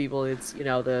to tell people it's,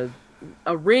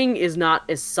 a ring is not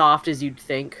as soft as you'd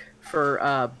think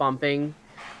for bumping,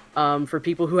 for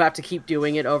people who have to keep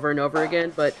doing it over and over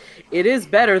again, but it is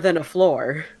better than a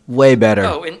floor. Way better.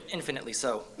 Oh, infinitely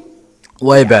so.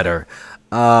 Way better.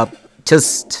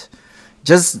 Just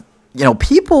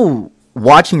people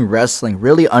watching wrestling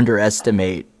really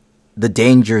underestimate the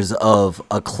dangers of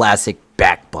a classic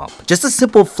back bump. Just a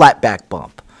simple flat back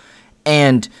bump.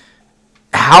 And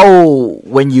how,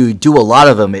 when you do a lot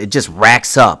of them, it just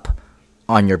racks up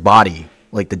on your body,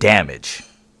 like the damage.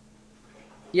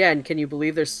 Yeah, and can you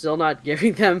believe they're still not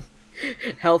giving them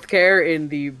healthcare in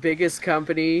the biggest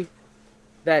company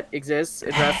that exists in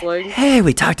wrestling? Hey,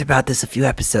 we talked about this a few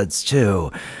episodes, too.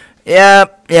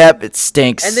 Yep, it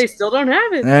stinks. And they still don't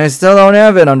have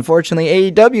it.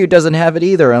 Unfortunately, AEW doesn't have it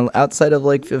either, outside of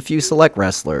like a few select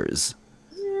wrestlers.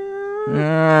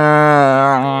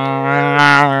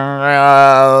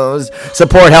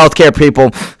 Support healthcare, people.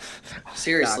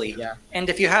 Seriously. Yeah. And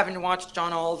if you haven't watched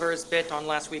John Oliver's bit on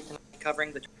last week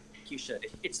covering the you should.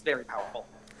 It's very powerful.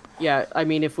 Yeah, I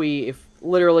mean, if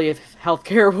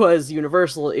healthcare was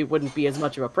universal, it wouldn't be as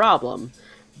much of a problem.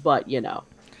 But,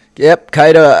 Yep,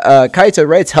 Kaito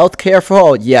writes healthcare for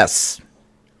all. Yes.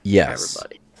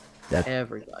 Everybody.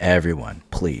 Everybody. Everyone,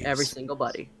 please. Every single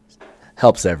buddy.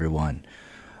 Helps everyone.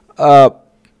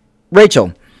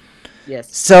 Rachel.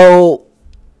 Yes. So,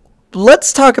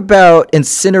 let's talk about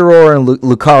Incineroar and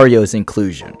Lucario's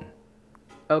inclusion.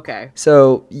 Okay.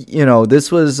 So,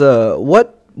 this was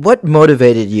what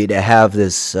motivated you to have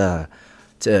this to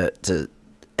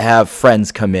have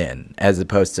friends come in as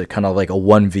opposed to kind of like a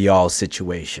 1v all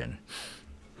situation?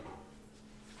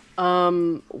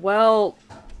 Well,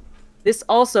 this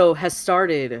also has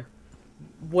started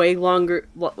way longer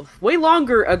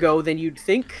ago than you'd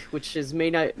think, which is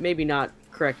maybe not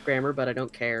correct grammar, but I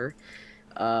don't care.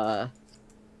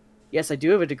 Yes, I do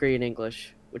have a degree in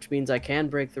English, which means I can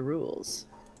break the rules.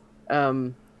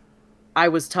 I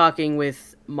was talking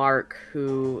with Mark,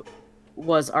 who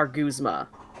was our Guzma,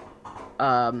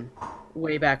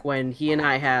 way back when. He and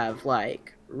I have,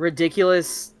 like,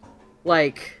 ridiculous,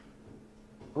 like,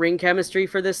 ring chemistry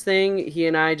for this thing. He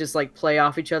and I just, like, play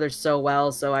off each other so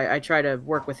well, so I try to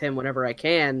work with him whenever I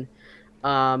can.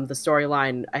 The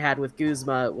storyline I had with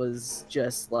Guzma was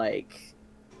just, like,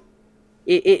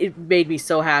 it made me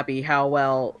so happy how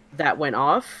well that went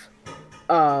off.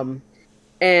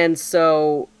 And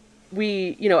so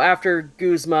we, after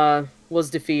Guzma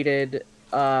was defeated,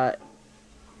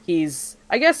 he's,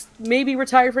 I guess, maybe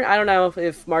retired I don't know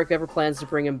if Mark ever plans to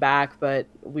bring him back, but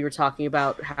we were talking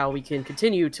about how we can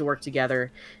continue to work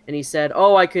together. And he said,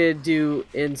 oh, I could do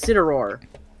Incineroar,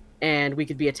 and we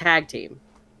could be a tag team.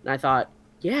 And I thought,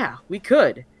 yeah, we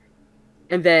could.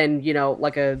 And then,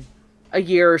 like a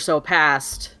year or so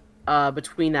passed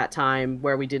between that time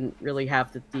where we didn't really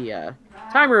have the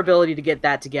time or ability to get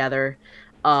that together.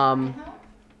 And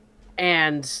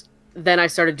then I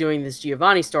started doing this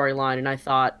Giovanni storyline, and I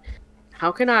thought,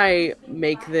 how can I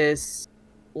make this,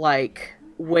 like,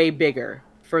 way bigger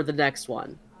for the next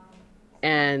one?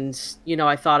 And,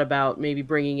 I thought about maybe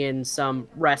bringing in some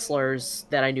wrestlers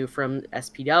that I knew from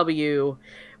SPW,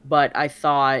 but I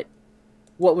thought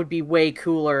what would be way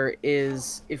cooler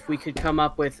is if we could come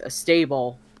up with a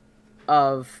stable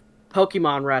of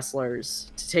Pokemon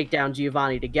wrestlers to take down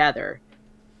Giovanni together.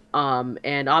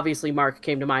 And obviously Mark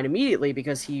came to mind immediately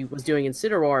because he was doing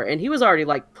Incineroar, and he was already,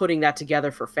 like, putting that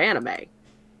together for Fanime.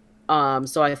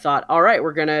 So I thought, all right,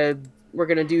 we're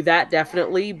gonna do that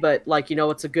definitely, but, like,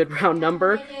 what's a good round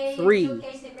number? 3.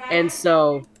 And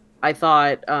so I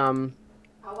thought,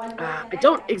 I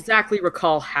don't exactly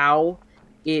recall how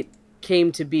it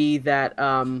came to be that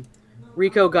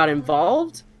Rico got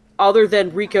involved, other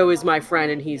than Rico is my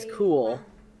friend and he's cool.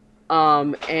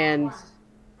 And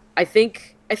I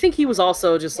think he was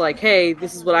also just like, hey,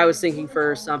 this is what I was thinking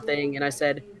for something, and I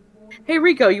said, hey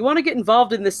Rico, you want to get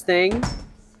involved in this thing?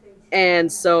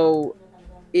 And so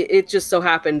it just so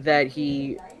happened that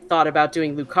he thought about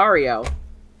doing Lucario.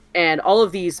 And all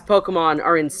of these Pokemon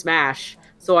are in Smash.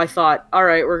 So I thought, all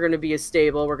right, we're going to be a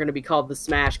stable. We're going to be called the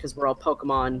Smash because we're all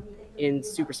Pokemon in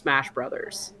Super Smash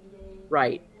Brothers.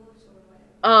 Right.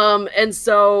 And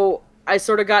so I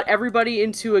sort of got everybody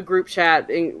into a group chat,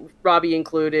 Robbie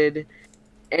included,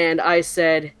 and I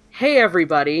said, hey,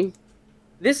 everybody,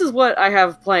 this is what I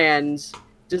have planned.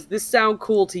 Does this sound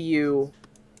cool to you?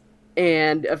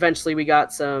 And eventually we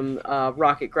got some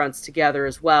Rocket Grunts together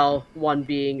as well, one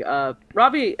being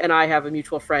Robbie and I have a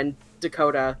mutual friend,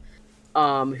 Dakota,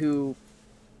 who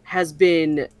has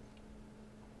been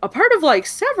a part of like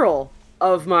several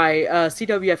of my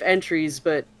CWF entries,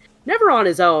 but never on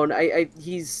his own.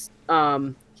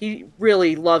 He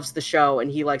really loves the show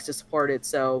and he likes to support it.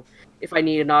 So if I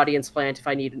need an audience plant, if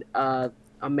I need a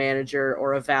manager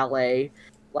or a valet,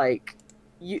 like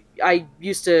I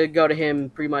used to go to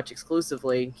him pretty much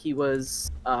exclusively. He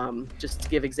was, just to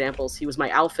give examples, he was my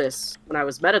Alphys when I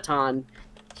was Metaton.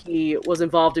 He was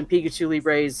involved in Pikachu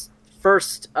Libre's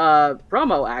first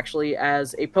promo, actually,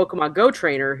 as a Pokemon Go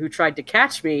trainer who tried to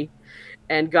catch me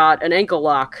and got an ankle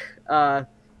lock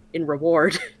in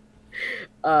reward.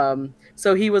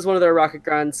 So he was one of their Rocket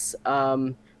Grunts.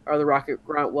 Our other Rocket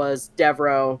Grunt was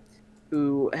Devro,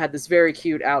 who had this very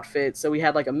cute outfit. So we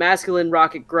had like a masculine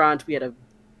Rocket Grunt, we had a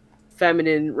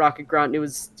feminine Rocket Grunt, and it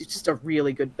was just a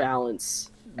really good balance,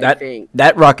 I think.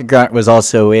 That Rocket Grunt was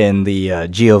also in the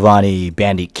Giovanni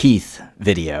Bandy Keith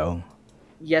video.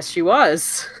 Yes, she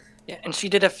was. Yeah, and she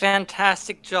did a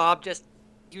fantastic job just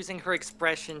using her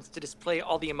expressions to display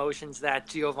all the emotions that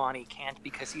Giovanni can't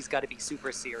because he's got to be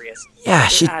super serious. Yeah,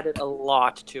 she added a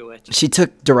lot to it. She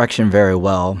took direction very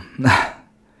well.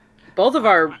 Both of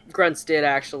our grunts did,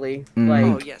 actually. Like,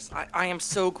 oh, yes. I am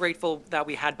so grateful that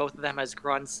we had both of them as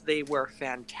grunts. They were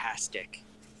fantastic.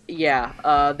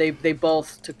 Yeah, they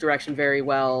both took direction very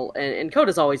well, and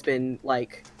Coda's always been,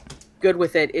 like, good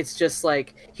with it. It's just,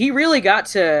 like, he really got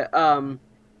to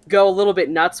go a little bit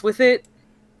nuts with it.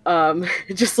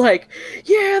 Just like,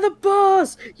 yeah, the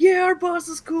boss! Yeah, our boss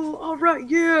is cool! Alright,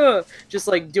 yeah! Just,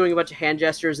 like, doing a bunch of hand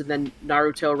gestures and then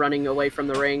Naruto running away from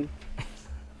the ring.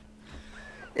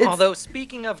 Although,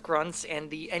 speaking of grunts and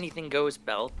the Anything Goes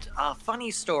belt, a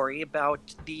funny story about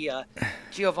the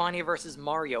Giovanni versus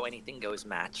Mario Anything Goes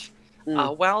match.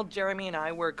 While Jeremy and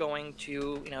I were going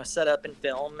to, set up and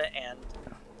film and,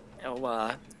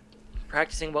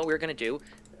 practicing what we were going to do,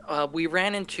 we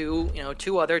ran into,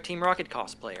 two other Team Rocket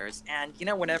cosplayers. And,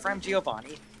 whenever I'm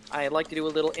Giovanni, I like to do a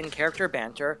little in-character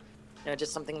banter.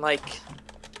 Just something like,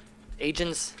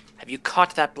 Agents, have you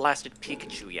caught that blasted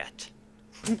Pikachu yet?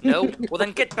 No? Well,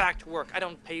 then get back to work. I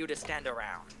don't pay you to stand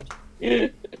around.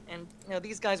 And,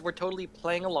 these guys were totally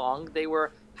playing along. They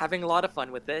were having a lot of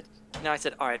fun with it. And I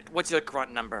said, all right, what's your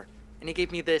grunt number? And he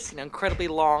gave me this incredibly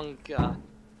long,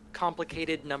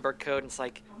 complicated number code. And it's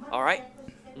like, all right,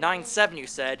 9-7, you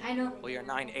said. I know. Well, you're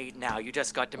 9-8 now. You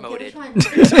just got demoted.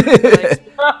 Okay,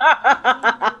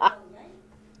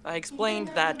 I explained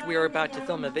that we were about to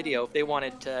film a video if they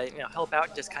wanted to, help out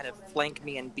and just kind of flank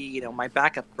me and be, my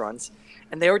backup grunts.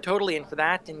 And they were totally in for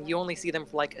that, and you only see them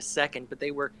for like a second, but they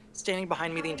were standing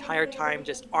behind me the entire time,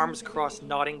 just arms crossed,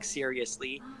 nodding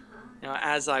seriously,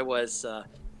 as I was,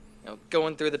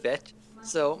 going through the bit.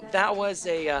 So that was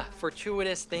a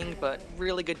fortuitous thing, but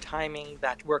really good timing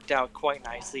that worked out quite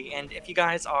nicely. And if you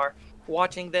guys are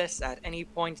watching this at any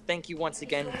point, thank you once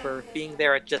again for being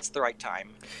there at just the right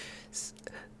time.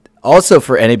 Also,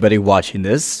 for anybody watching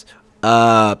this,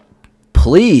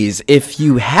 please, if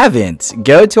you haven't,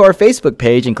 go to our Facebook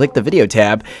page and click the video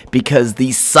tab, because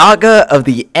the saga of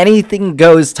the Anything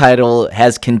Goes title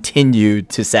has continued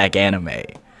to Sac Anime.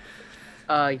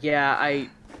 Yeah,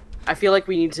 I feel like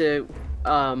we need to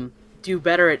do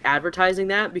better at advertising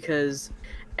that, because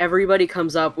everybody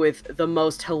comes up with the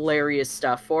most hilarious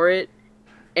stuff for it.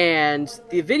 And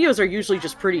the videos are usually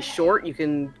just pretty short. You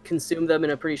can consume them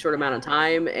in a pretty short amount of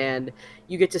time, and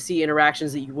you get to see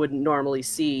interactions that you wouldn't normally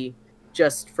see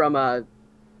just from a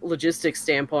logistics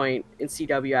standpoint in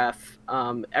CWF.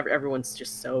 Everyone's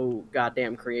just so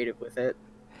goddamn creative with it.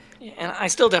 And I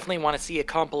still definitely want to see a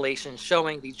compilation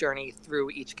showing the journey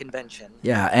through each convention.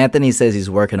 Yeah, Anthony says he's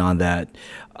working on that.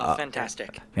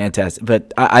 Fantastic. Fantastic.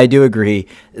 But I do agree.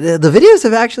 The videos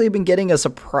have actually been getting a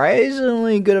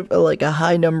surprisingly good, like a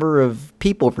high number of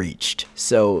people reached.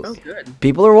 So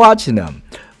people are watching them.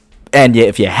 And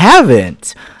if you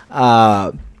haven't,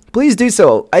 please do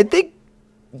so. I think,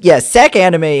 yeah, Sac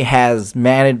Anime has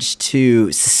managed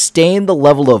to sustain the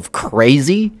level of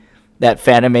crazy that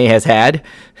Fanime has had.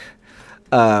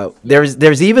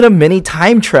 There's even a mini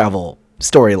time travel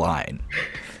storyline.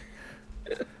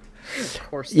 Of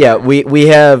course. Yeah, we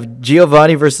have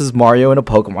Giovanni versus Mario in a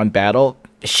Pokemon battle.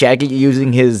 Shaggy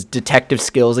using his detective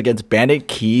skills against Bandit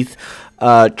Keith.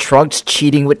 Trunks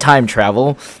cheating with time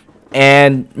travel.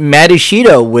 And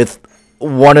Matishita with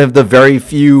one of the very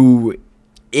few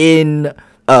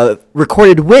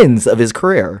recorded wins of his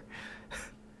career.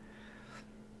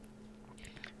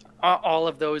 All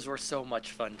of those were so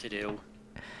much fun to do.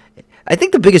 I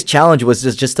think the biggest challenge was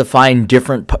just to find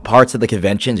different parts of the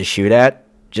convention to shoot at,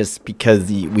 just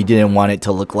because we didn't want it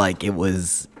to look like it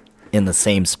was in the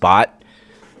same spot.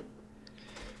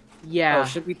 Yeah. Oh,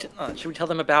 should we tell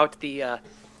them about the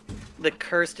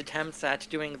cursed attempts at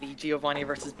doing the Giovanni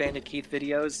versus Bandit Keith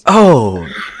videos? Oh,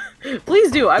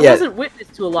 Please do. I Yeah. wasn't witness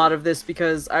to a lot of this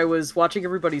because I was watching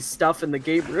everybody's stuff in the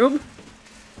game room.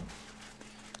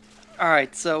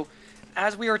 Alright, so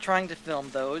as we were trying to film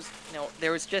those,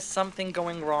 there was just something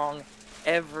going wrong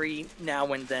every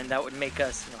now and then that would make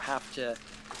us, have to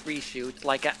reshoot.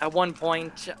 Like at one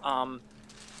point,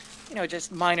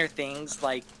 just minor things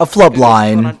like a flub put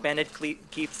line. on Bandit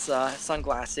Keith's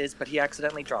sunglasses, but he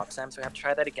accidentally drops them, so we have to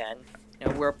try that again.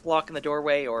 We're blocking the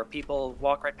doorway or people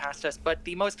walk right past us, but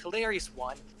the most hilarious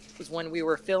one was when we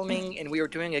were filming and we were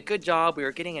doing a good job, we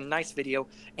were getting a nice video,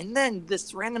 and then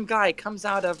this random guy comes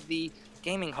out of the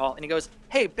gaming hall and he goes,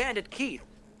 "Hey, Bandit Keith,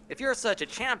 if you're such a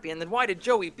champion, then why did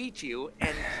Joey beat you?"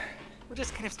 And we're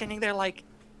just kind of standing there like,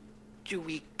 do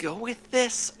we go with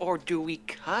this or do we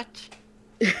cut?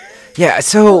 Yeah,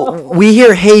 so we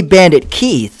hear, "Hey, Bandit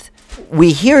Keith."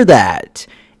 We hear that.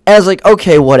 And I was like,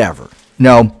 okay, whatever.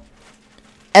 No.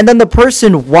 And then the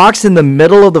person walks in the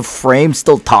middle of the frame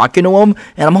still talking to him,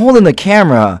 and I'm holding the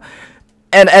camera.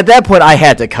 And at that point, I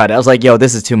had to cut it. I was like, yo,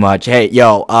 this is too much. Hey,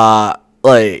 yo,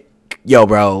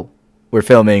 bro, we're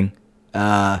filming.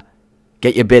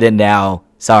 Get your bit in now.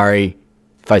 Sorry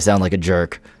if I sound like a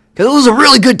jerk. Because it was a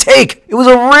really good take. It was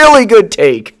a really good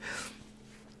take.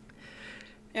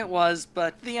 It was,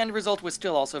 but the end result was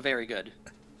still also very good.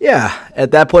 Yeah,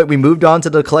 at that point, we moved on to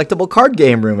the collectible card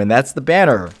game room, and that's the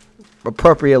banner.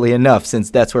 Appropriately enough, since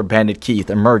that's where Bandit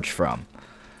Keith emerged from.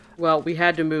 Well, we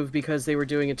had to move because they were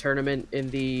doing a tournament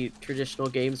in the traditional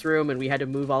games room, and we had to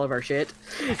move all of our shit.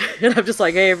 And I'm just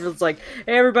like, hey, everyone's like,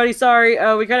 hey, everybody, sorry,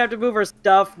 we kind of have to move our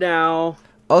stuff now.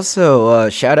 Also,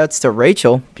 shout-outs to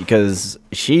Rachel, because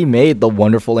she made the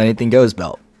wonderful Anything Goes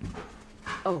belt.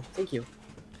 Oh, thank you.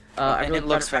 And it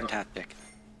looks fantastic.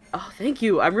 Oh, thank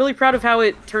you. I'm really proud of how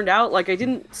it turned out. Like, I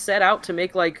didn't set out to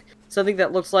make, like, something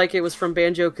that looks like it was from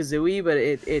Banjo-Kazooie, but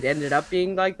it ended up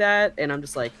being like that, and I'm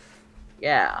just like,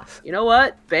 yeah, you know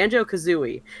what?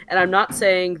 Banjo-Kazooie. And I'm not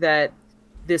saying that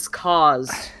this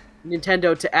caused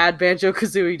Nintendo to add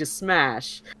Banjo-Kazooie to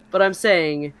Smash, but I'm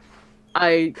saying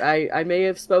I may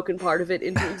have spoken part of it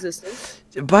into existence.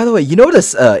 By the way, you know what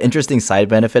this interesting side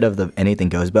benefit of the Anything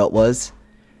Goes belt was?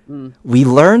 We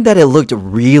learned that it looked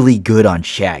really good on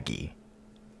Shaggy.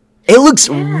 It looks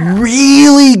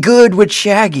really good with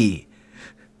Shaggy.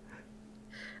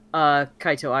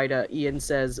 Kaito Ida, Ian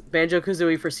says,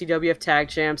 Banjo-Kazooie for CWF Tag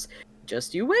Champs.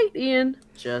 Just you wait, Ian.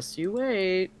 Just you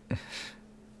wait.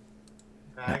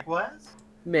 Magwest?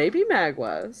 Maybe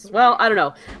Magwest. Well, I don't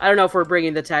know. I don't know if we're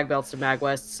bringing the tag belts to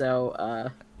Magwest, so,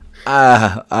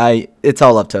 it's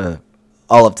all up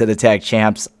to the tag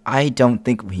champs. I don't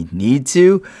think we need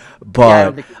to,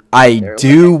 but I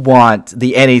do want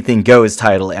the Anything Goes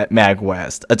title at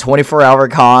MagWest. A 24-hour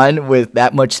con with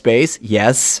that much space?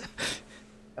 Yes.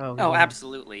 Oh,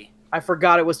 absolutely. I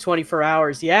forgot it was 24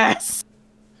 hours. Yes.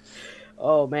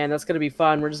 Oh man, that's gonna be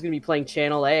fun. We're just gonna be playing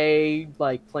Channel A,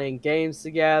 like playing games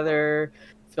together,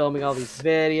 filming all these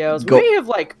videos. We may have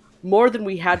like more than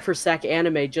we had for Sac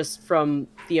Anime just from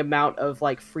the amount of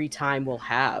like free time we'll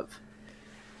have.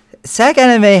 Sac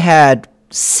Anime had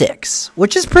 6,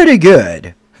 which is pretty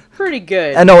good. Pretty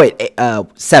good. No, wait,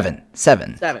 7.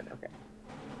 7,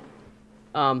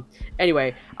 okay.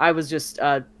 Anyway, I was just,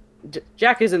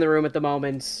 Jack is in the room at the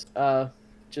moment,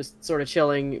 just sort of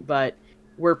chilling, but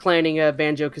we're planning a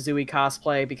Banjo-Kazooie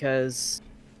cosplay because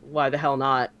why the hell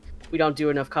not? We don't do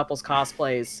enough couples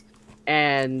cosplays,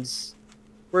 and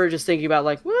we're just thinking about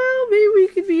like, well, maybe we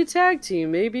could be a tag team.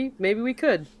 Maybe we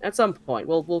could at some point.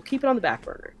 We'll keep it on the back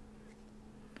burner.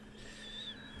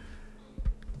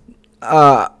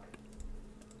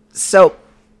 So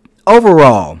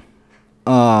overall,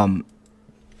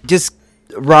 just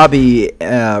Robbie,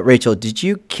 Rachel, did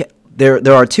you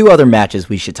there are 2 other matches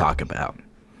we should talk about.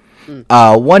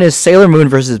 One is Sailor Moon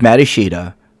versus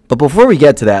Matishita, but before we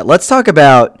get to that, let's talk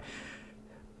about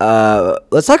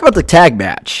the tag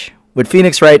match with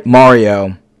Phoenix Wright,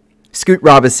 Mario, Scoot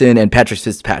Robinson and Patrick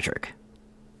Fitzpatrick.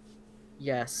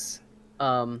 Yes.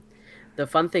 The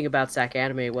fun thing about Sac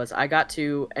Anime was I got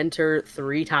to enter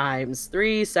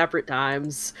 3 separate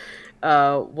times.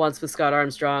 Once with Scott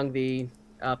Armstrong, the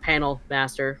panel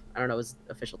master. I don't know his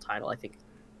official title. I think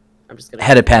I'm just gonna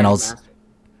Head of panels.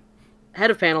 Head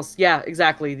of panels. Yeah,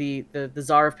 exactly. The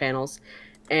czar of panels,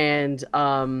 and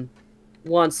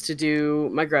wants to do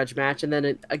my grudge match, and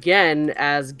then again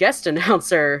as guest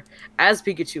announcer as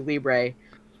Pikachu Libre.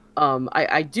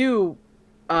 I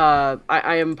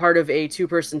am part of a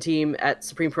 2-person team at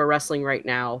Supreme Pro Wrestling right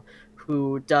now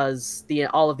who does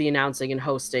all of the announcing and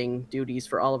hosting duties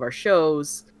for all of our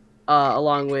shows,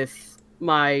 along with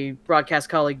my broadcast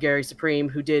colleague Gary Supreme,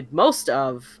 who did most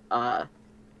of the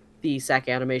Sac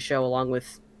Anime show, along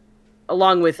with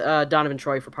Donovan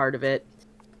Troy for part of it.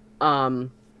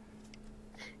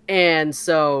 And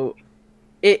so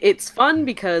it's fun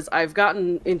because I've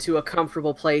gotten into a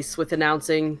comfortable place with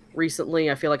announcing recently.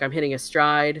 I feel like I'm hitting a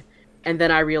stride. And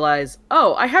then I realize,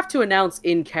 oh, I have to announce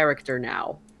in character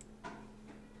now.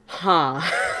 Huh.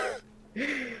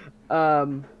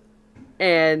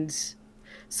 And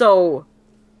so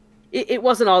it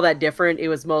wasn't all that different. It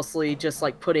was mostly just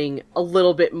like putting a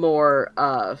little bit more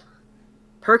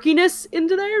perkiness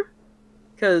into there.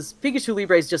 Because Pikachu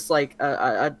Libre is just like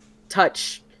a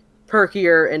touch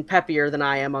perkier and peppier than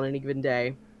I am on any given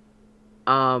day.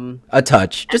 A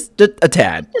touch, just a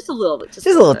tad, just a little bit, just a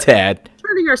little tad.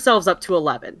 Turning ourselves up to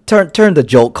 11. Turn the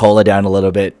Jolt Cola down a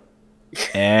little bit. Oh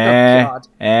God!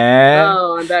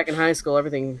 Oh, I'm back in high school.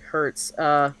 Everything hurts.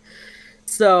 And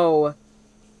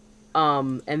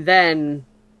then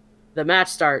the match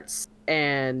starts,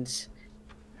 and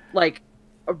like,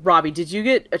 Robbie, did you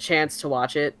get a chance to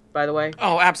watch it? By the way.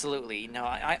 Oh, absolutely. No,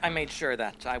 I made sure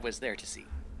that I was there to see.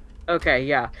 Okay,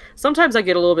 yeah. Sometimes I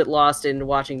get a little bit lost in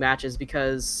watching matches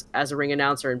because as a ring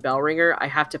announcer and bell ringer, I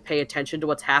have to pay attention to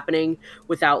what's happening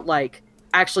without, like,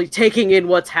 actually taking in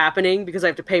what's happening because I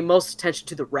have to pay most attention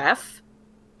to the ref.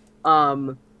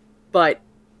 But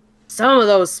some of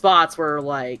those spots were,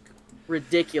 like,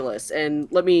 ridiculous. And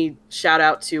let me shout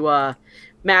out to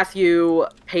Matthew,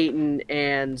 Peyton,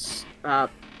 and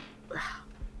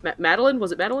Madeline?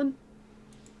 Was it Madeline?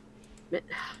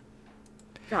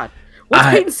 God. What's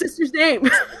Peyton's sister's name?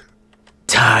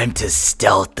 Time to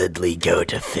stealthily go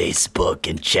to Facebook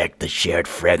and check the shared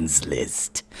friends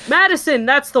list. Madison,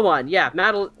 that's the one. Yeah,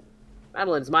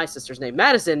 Madeline's my sister's name.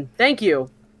 Madison, thank you.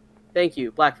 Thank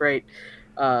you, Black Freight.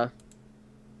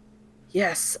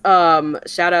 Yes,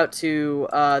 shout out to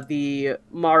the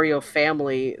Mario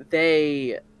family.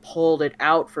 They pulled it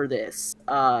out for this.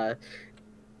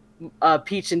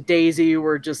 Peach and Daisy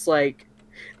were just like,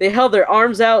 they held their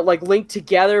arms out, like, linked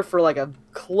together for, like, a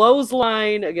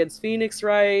clothesline against Phoenix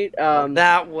Wright.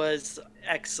 That was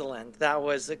excellent. That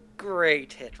was a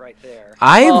great hit right there.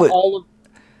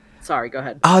 Sorry, go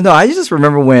ahead. Oh, no, I just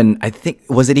remember when, I think,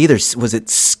 was it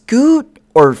Scoot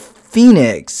or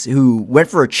Phoenix who went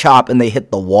for a chop and they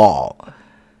hit the wall?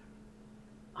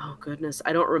 Oh, goodness.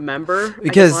 I don't remember.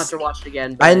 Because I'll have to watch it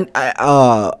again. But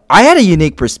I had a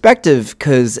unique perspective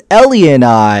because Ellie and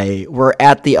I were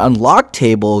at the Unlock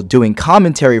table doing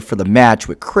commentary for the match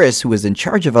with Chris, who was in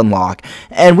charge of Unlock,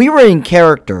 and we were in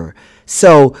character.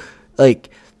 So, like,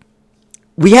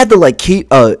 we had to, like, keep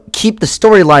the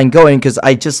storyline going because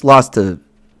Matt just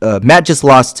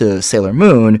lost to Sailor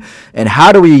Moon, and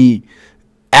how do we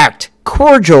act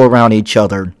cordial around each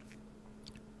other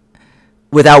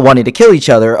without wanting to kill each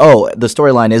other? Oh, the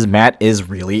storyline is Matt is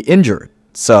really injured,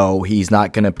 so he's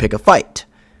not going to pick a fight.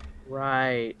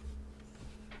 Right.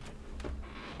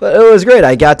 But it was great.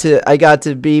 I got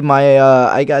to be my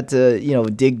I got to, you know,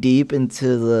 dig deep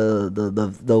into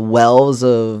the wells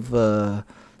of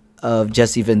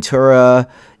Jesse Ventura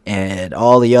and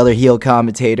all the other heel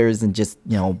commentators and just,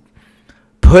 you know,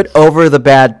 put over the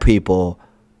bad people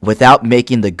without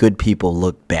making the good people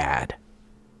look bad.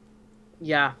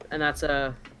 Yeah, and that's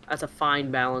a fine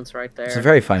balance right there. It's a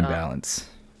very fine balance.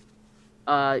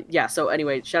 Yeah, so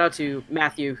anyway, shout out to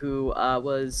Matthew, who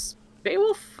was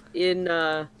Beowulf in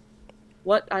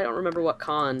what? I don't remember what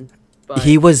con. But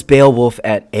he was Beowulf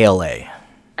at ALA.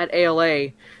 At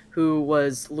ALA, who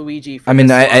was Luigi.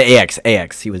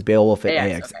 AX. He was Beowulf at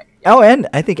AX. Okay, yeah. Oh, and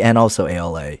I think also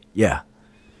ALA. Yeah.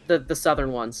 The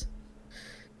southern ones.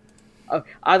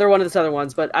 Either one of the southern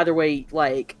ones, but either way,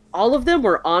 like, all of them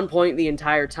were on point the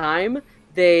entire time.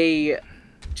 They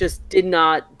just did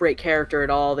not break character at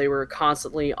all. They were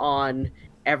constantly on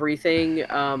everything.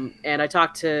 And I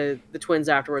talked to the twins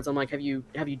afterwards. I'm like, have you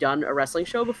done a wrestling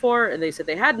show before? And they said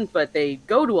they hadn't, but they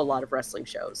go to a lot of wrestling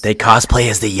shows. They cosplay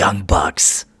as the Young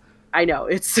Bucks. I know,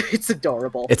 it's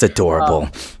adorable. It's adorable.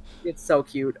 It's so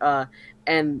cute.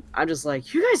 And I'm just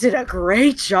like, you guys did a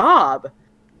great job.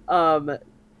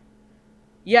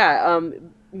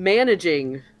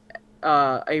 Managing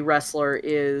a wrestler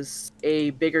is a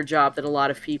bigger job than a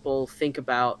lot of people think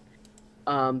about,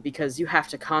 because you have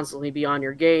to constantly be on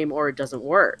your game or it doesn't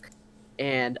work.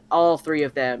 And all three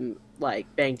of them like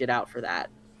banged it out for that.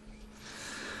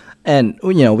 And,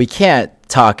 we can't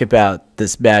talk about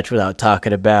this match without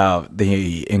talking about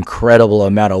the incredible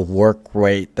amount of work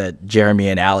rate that Jeremy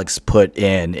and Alex put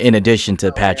in addition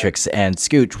to Patrick's and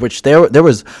Scooch, which there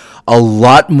was a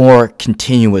lot more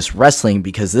continuous wrestling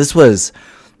because it was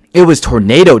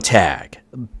tornado tag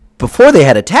before they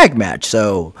had a tag match.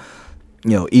 So,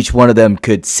 each one of them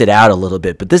could sit out a little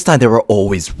bit, but this time they were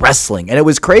always wrestling and it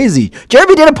was crazy.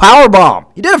 Jeremy did a power bomb.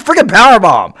 He did a freaking power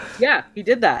bomb. Yeah, he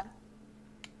did that.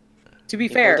 To be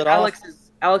fair,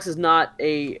 Alex is not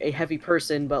a heavy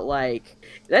person, but like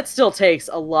that still takes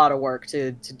a lot of work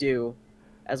to do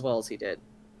as well as he did.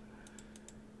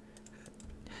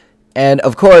 And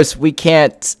of course, we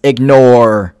can't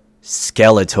ignore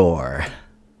Skeletor.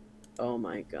 Oh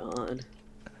my god.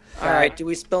 All right, do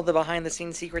we spill the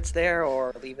behind-the-scenes secrets there,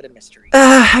 or leave it a mystery?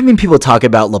 People talk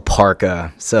about La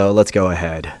Parka, so let's go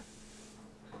ahead.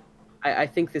 I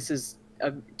think this is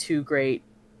too great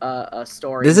a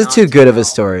story. This is too good of a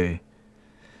story.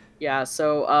 Yeah,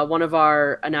 so one of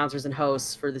our announcers and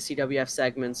hosts for the CWF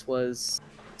segments was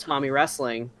Tommy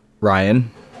Wrestling. Ryan.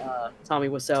 Tommy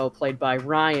Wiseau, played by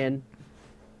Ryan.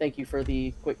 Thank you for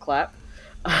the quick clap.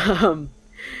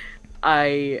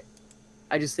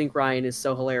 I just think Ryan is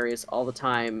so hilarious all the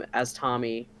time as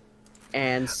Tommy,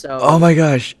 and so. Oh my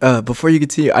gosh! Before you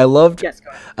continue, I loved. Yes,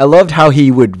 go ahead. I loved how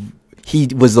he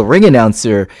was the ring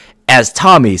announcer as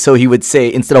Tommy, so he would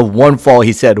say instead of one fall,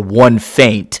 he said one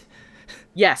faint.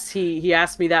 Yes, he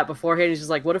asked me that beforehand. He's just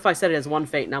like, "What if I said it as one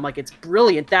faint?" And I'm like, "It's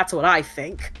brilliant. That's what I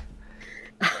think."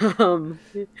 And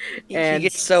he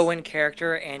gets so in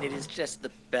character, and it is just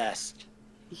the best.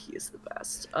 He is the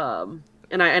best.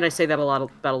 And I say that about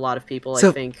a lot of people. So,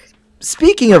 I think.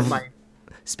 Speaking of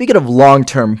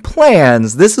long-term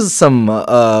plans, this is some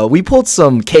we pulled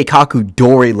some Keikaku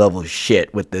Dori level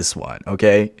shit with this one.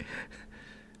 Okay.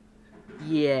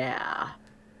 Yeah.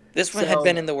 This one had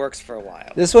been in the works for a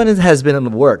while. This one has been in the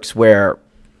works where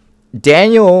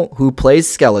Daniel, who plays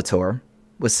Skeletor,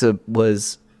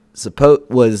 was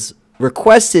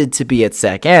requested to be at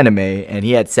Sac Anime, and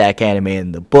he had Sac Anime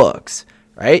in the books,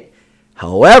 right?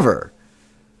 However,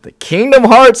 the Kingdom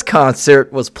Hearts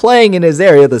concert was playing in his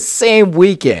area the same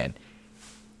weekend,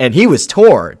 and he was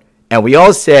torn. And we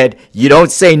all said, "You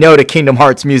don't say no to Kingdom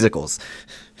Hearts musicals.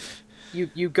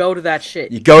 You go to that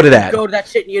shit. You go to that. You go to that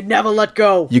shit, and you never let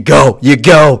go. You go.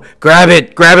 Grab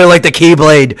it like the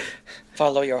Keyblade.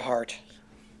 Follow your heart."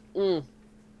 Mm.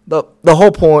 The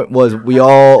whole point was we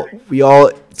all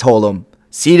told him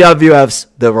CWFs,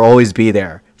 they will always be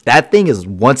there. That thing is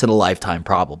once in a lifetime,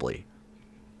 probably.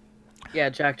 Yeah,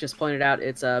 Jack just pointed out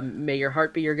it's may your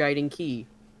heart be your guiding key.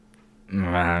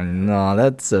 No,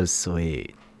 that's so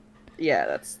sweet. Yeah,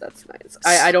 that's nice.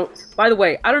 I don't. By the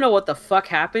way, I don't know what the fuck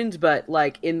happened, but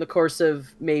like in the course of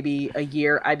maybe a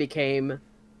year, I became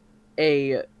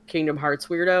a Kingdom Hearts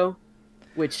weirdo,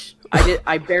 which I did.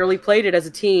 I barely played it as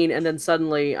a teen, and then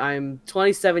suddenly I'm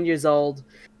 27 years old.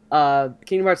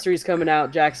 Kingdom Hearts 3 is coming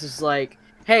out. Jax is like,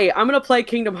 "Hey, I'm gonna play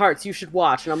Kingdom Hearts. You should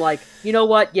watch." And I'm like, "You know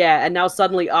what? Yeah." And now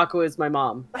suddenly Aqua is my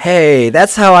mom. Hey,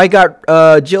 that's how I got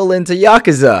Jill into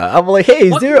Yakuza. I'm like, "Hey,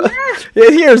 Zero,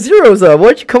 here, Zero's up. Why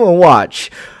don't you come and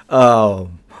watch?"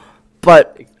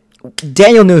 But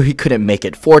Daniel knew he couldn't make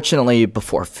it, fortunately,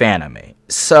 before Fanime.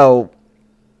 So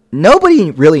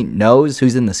nobody really knows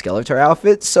who's in the Skeletor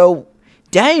outfit. So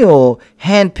Daniel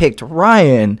handpicked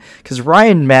Ryan because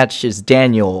Ryan matches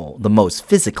Daniel the most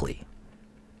physically.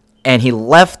 And he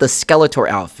left the Skeletor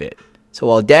outfit. So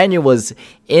while Daniel was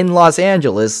in Los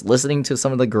Angeles listening to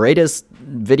some of the greatest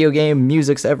video game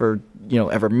musics ever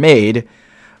made,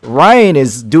 Ryan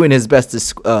is doing his best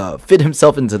to fit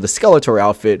himself into the Skeletor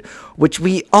outfit, which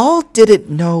we all didn't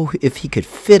know if he could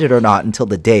fit it or not until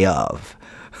the day of.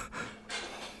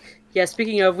 Yeah,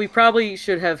 speaking of, we probably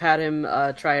should have had him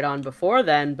try it on before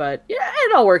then, but yeah,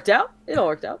 it all worked out.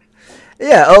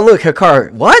 Yeah, oh look,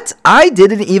 Hikaru. What? I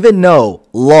didn't even know.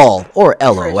 LOL or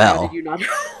LOL. How did you not know?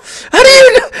 How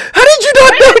did you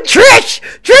not know? Trish!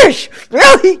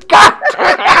 Really? God.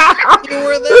 You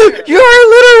were there. You were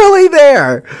literally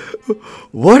there.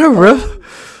 What a riff.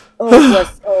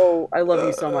 Oh, I love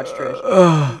you so much,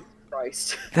 Trish.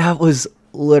 Christ. That was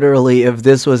literally, if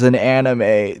this was an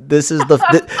anime, this is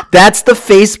that's the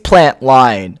faceplant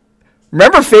line.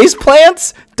 Remember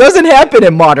faceplants? Doesn't happen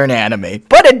in modern anime,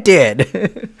 but it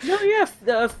did. No,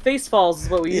 yeah, face falls is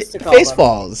what we used to call Face them.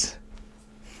 falls.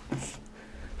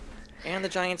 And the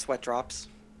giant sweat drops.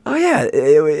 Oh yeah,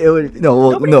 it would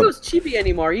Nobody no. goes chibi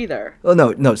anymore either. Oh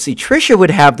no. See, Trisha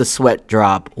would have the sweat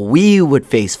drop. We would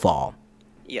face fall.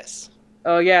 Yes.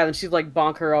 Oh yeah, then she'd like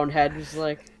bonk her own head. She's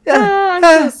like, Yeah.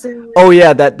 I'm so silly. Oh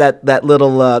yeah, that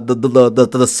little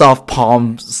the soft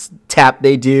palms tap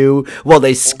they do while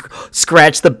they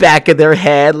scratch the back of their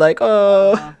head like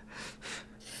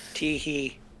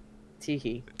Tee-hee.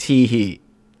 Teehee. Teehee.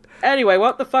 Anyway,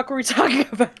 what the fuck were we talking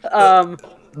about?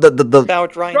 The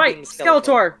About Ryan Right, being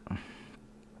Skeletor. Skeletor.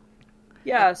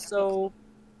 Yeah, so...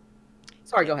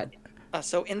 Sorry, go ahead.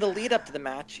 So in the lead up to the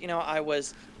match, I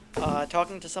was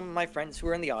talking to some of my friends who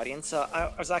were in the audience.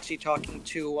 I was actually talking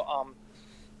to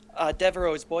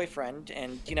Devereaux's boyfriend,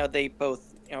 and they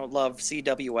both love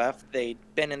CWF. They'd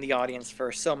been in the audience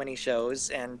for so many shows,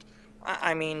 and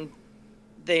I mean,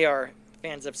 they are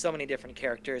fans of so many different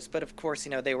characters. But of course,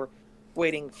 they were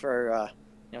waiting for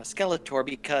Skeletor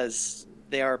because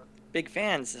they are big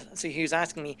fans. So he was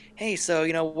asking me, hey,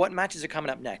 so what matches are coming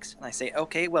up next? And I say,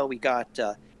 okay, well, we got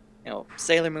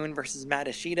Sailor Moon versus Matt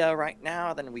Ishida right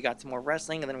now, then we got some more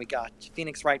wrestling, and then we got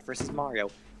Phoenix Wright versus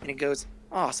Mario. And he goes,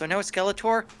 oh, so no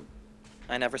Skeletor?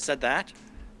 I never said that.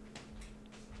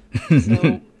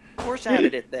 So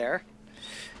foreshadowed it there.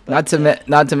 But,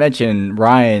 not to mention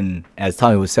Ryan, as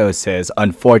Tommy Wiseau says,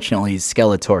 unfortunately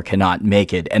Skeletor cannot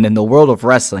make it. And in the world of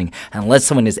wrestling, unless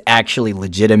someone is actually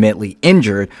legitimately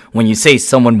injured, when you say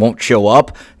someone won't show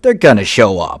up, they're gonna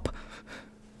show up.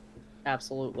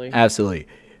 Absolutely. Absolutely.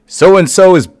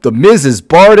 So-and-so is... The Miz is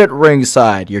barred at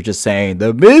ringside. You're just saying,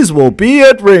 The Miz will be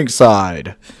at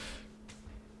ringside.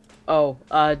 Oh,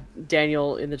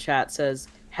 Daniel in the chat says,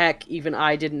 heck, even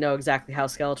I didn't know exactly how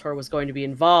Skeletor was going to be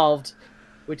involved.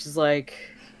 Which is like...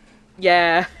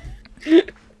 Yeah.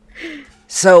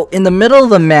 So, in the middle of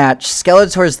the match,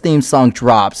 Skeletor's theme song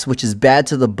drops, which is bad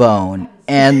to the bone.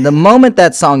 And the moment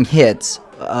that song hits...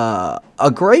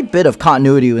 a great bit of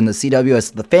continuity in the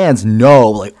CWS. The fans know,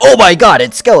 like, oh my god,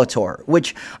 it's Skeletor,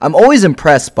 which I'm always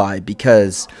impressed by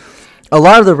because a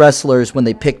lot of the wrestlers, when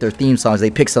they pick their theme songs, they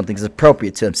pick something that's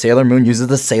appropriate to them. Sailor Moon uses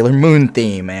the Sailor Moon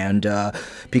theme, and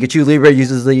Pikachu Libre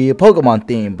uses the Pokemon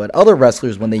theme. But other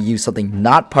wrestlers, when they use something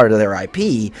not part of their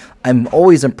IP, I'm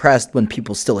always impressed when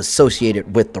people still associate it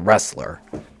with the wrestler.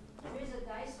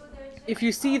 If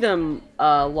you see them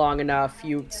long enough,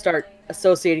 you start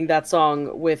associating that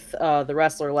song with the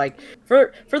wrestler. Like,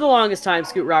 for the longest time,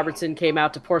 Scoot Robertson came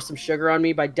out to Pour Some Sugar on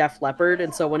Me by Def Leppard,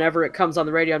 and so whenever it comes on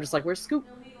the radio, I'm just like, where's Scoot?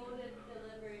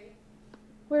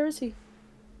 Where is he?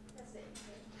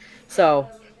 So,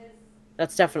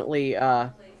 that's definitely,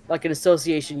 like, an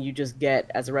association you just get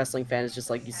as a wrestling fan. It's just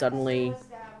like you suddenly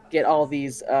get all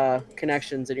these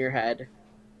connections in your head.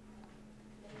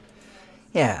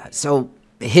 Yeah, so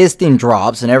his theme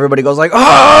drops, and everybody goes like,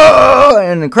 oh!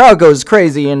 And the crowd goes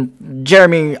crazy, and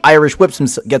Jeremy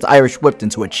gets Irish whipped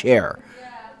into a chair.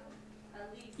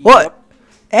 What?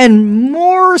 And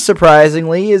more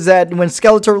surprisingly is that when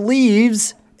Skeletor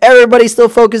leaves, everybody still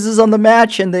focuses on the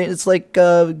match, and it's like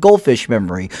goldfish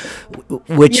memory,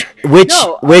 which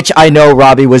I know,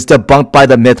 Robbie, was debunked by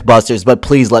the Mythbusters, but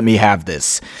please let me have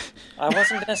this. I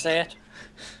wasn't gonna say it.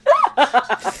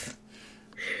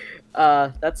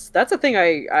 That's a thing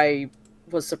I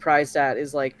was surprised at,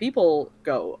 is like people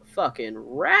go fucking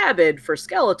rabid for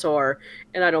Skeletor,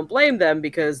 and I don't blame them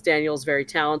because Daniel's very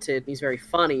talented and he's very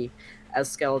funny as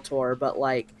Skeletor, but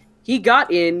like he got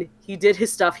in, he did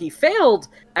his stuff, he failed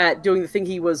at doing the thing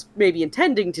he was maybe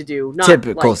intending to do. Not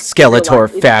typical like, Skeletor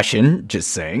fashion, just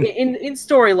saying. In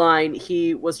storyline,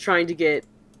 he was trying to get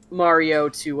Mario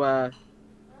to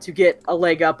get a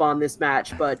leg up on this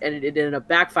match, but it ended up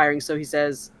backfiring, so he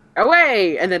says,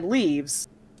 away, and then leaves.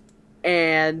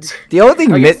 And the only thing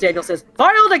Daniel says,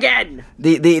 foiled again.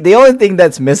 The only thing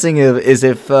that's missing is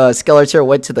if Skeletor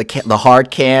went to the hard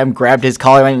cam, grabbed his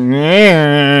collar, and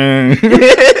went,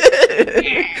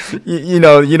 you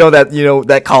know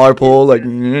that collar pull, like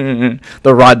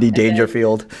the Rodney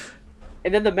Dangerfield.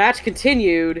 And then the match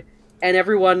continued, and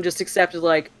everyone just accepted,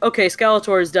 like, okay,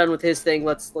 Skeletor is done with his thing.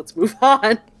 Let's move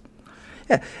on.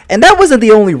 Yeah, and that wasn't the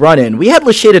only run-in. We had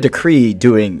Lashada Decree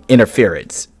doing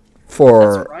interference.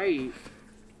 That's right.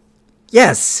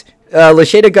 Yes.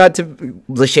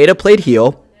 Lashada played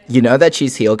heel. You know that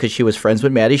she's heel because she was friends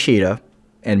with Maddie Shida.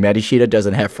 And Maddie Shida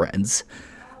doesn't have friends.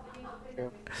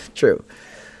 True.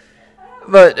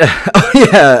 But,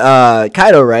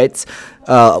 Kaido writes,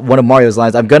 one of Mario's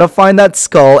lines, I'm going to find that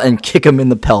skull and kick him in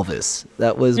the pelvis.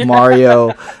 That was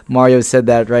Mario. Mario said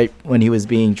that right when he was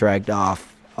being dragged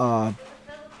off.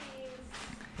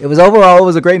 It was overall, it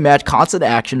was a great match, constant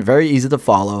action, very easy to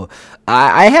follow.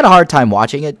 I had a hard time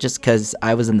watching it just because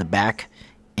I was in the back,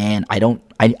 and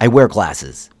I wear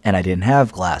glasses, and I didn't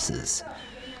have glasses.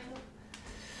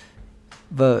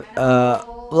 But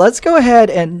let's go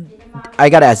ahead and I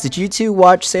gotta ask, did you two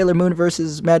watch Sailor Moon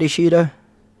versus Matt Ishida?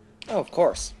 Oh, of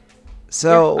course.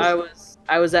 So yeah,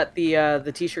 I was at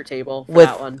the t-shirt table for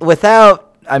that one.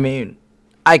 Without, I mean,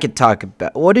 I could talk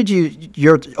about what did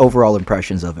your overall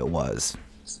impressions of it was.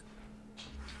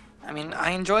 I mean,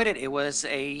 I enjoyed it. It was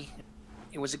a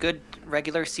good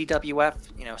regular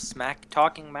CWF, smack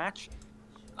talking match.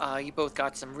 You both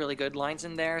got some really good lines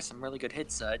in there, some really good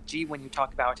hits. G, when you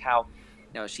talk about how,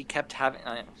 she kept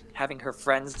having her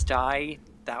friends die,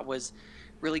 that was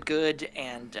really good.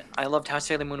 And I loved how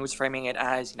Sailor Moon was framing it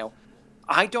as,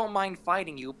 I don't mind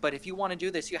fighting you, but if you want to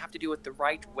do this, you have to do it the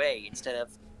right way instead of,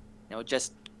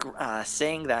 just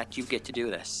saying that you get to do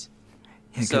this.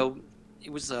 Yeah, so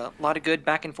it was a lot of good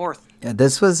back and forth. Yeah,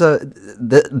 this was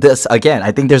this again.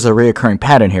 I think there's a reoccurring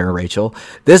pattern here, Rachel.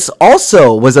 This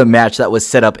also was a match that was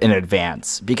set up in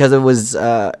advance because it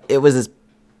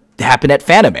happened at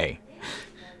Fanime.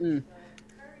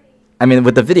 I mean,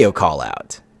 with the video call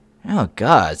out. Oh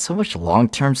God, so much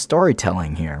long-term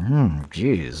storytelling here.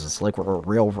 Jeez, it's like we're a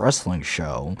real wrestling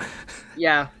show.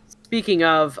 Yeah. Speaking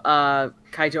of,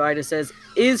 Kaito Ida says,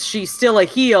 "Is she still a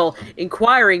heel?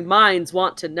 Inquiring minds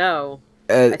want to know."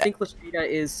 I think Lashida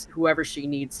is whoever she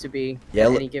needs to be at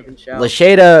any given show.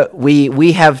 Lashida,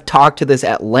 we have talked to this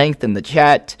at length in the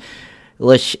chat.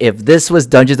 If this was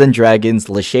Dungeons and Dragons,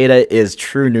 Lashida is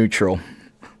true neutral.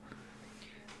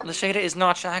 Lashida is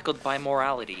not shackled by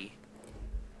morality.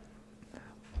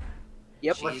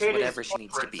 Yep. She's whatever she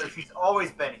needs to be. So she's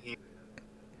always been here.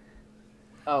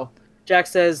 Oh, Jack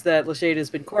says that Lashida has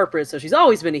been corporate, so she's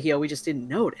always been a heel. We just didn't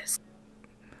notice.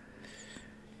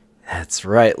 That's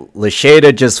right.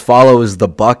 Lashida just follows the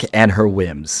buck and her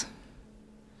whims.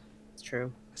 It's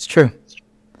true. It's true.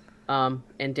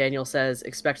 And Daniel says,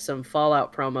 expect some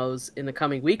Fallout promos in the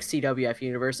coming weeks, CWF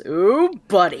Universe. Ooh,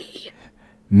 buddy.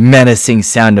 Menacing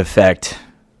sound effect.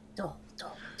 Do, do,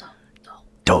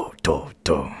 do, do.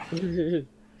 Do, do.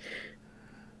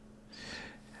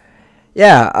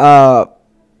 Yeah,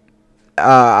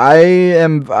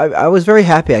 I was very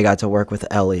happy I got to work with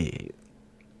Ellie.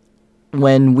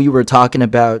 When we were talking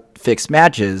about fixed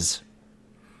matches,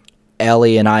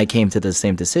 Ellie and I came to the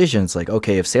same decisions. Like,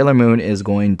 okay, if Sailor Moon is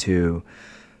going to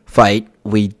fight,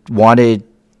 we wanted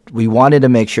to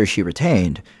make sure she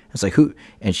retained. It's like, who?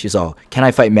 And she's all, can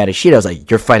I fight Matt Ishida? I was like,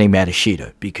 you're fighting Matt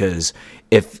Ishida, because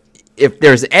if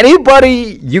there's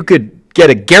anybody you could get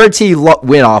a guaranteed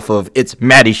win off of, it's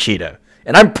Matt Ishida.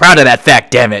 And I'm proud of that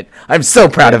fact, damn it. I'm so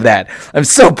proud of that. I'm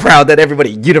so proud that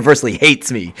everybody universally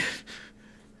hates me.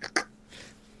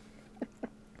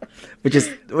 Which is,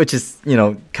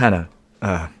 kind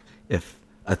of, if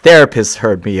a therapist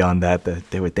heard me on that,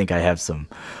 they would think I have some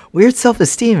weird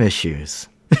self-esteem issues.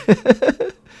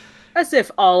 As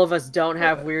if all of us don't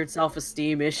have weird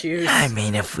self-esteem issues. I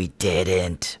mean, if we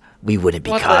didn't, we wouldn't be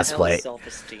What cosplay. The hell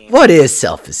is self-esteem? What is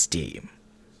self-esteem?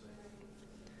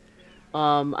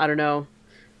 I don't know.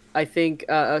 I think,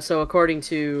 so according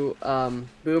to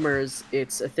boomers,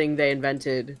 it's a thing they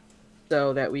invented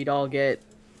so that we'd all get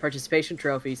participation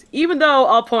trophies. Even though,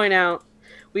 I'll point out,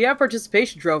 we have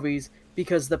participation trophies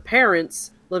because the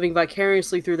parents, living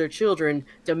vicariously through their children,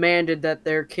 demanded that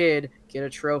their kid get a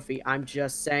trophy. I'm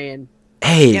just saying.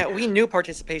 Hey. Yeah, we knew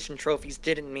participation trophies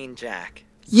didn't mean jack.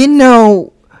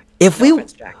 If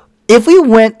we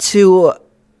went to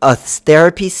a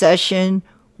therapy session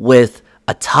with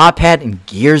a top hat and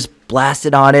gears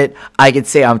blasted on it, I could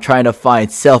say I'm trying to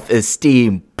find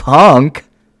self-esteem, punk.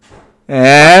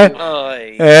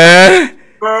 Oy. I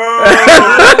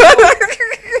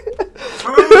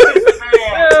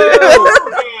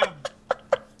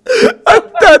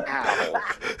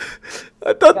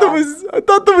thought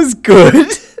that was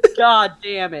good. God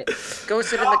damn it. Go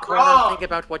sit in the corner and think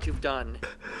about what you've done.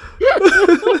 You're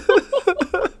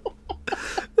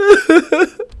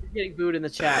getting booed in the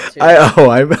chat, too.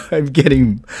 I'm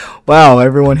getting... Wow,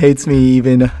 everyone hates me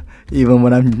even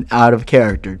when I'm out of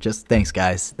character. Just thanks,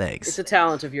 guys. Thanks. It's a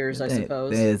talent of yours, I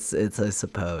suppose. It's I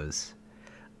suppose.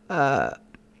 But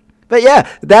yeah,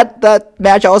 that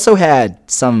match also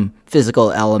had some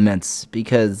physical elements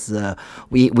because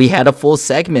we had a full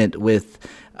segment with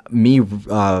me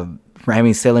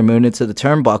ramming Sailor Moon into the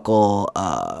turnbuckle,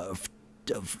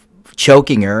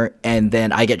 choking her, and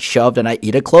then I get shoved and I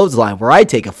eat a clothesline where I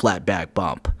take a flat back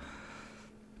bump.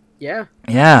 Yeah.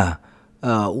 Yeah.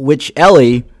 Which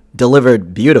Ellie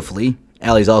delivered beautifully.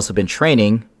 Ellie's also been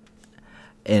training,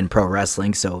 in pro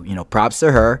wrestling. So, props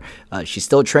to her. She's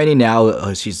still training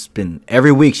now. She's been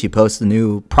every week she posts a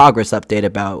new progress update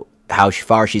about how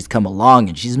far she's come along,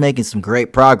 and she's making some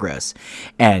great progress.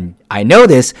 And I know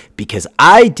this because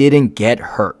I didn't get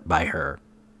hurt by her.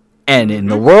 And in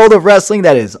the world of wrestling,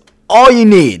 that is all you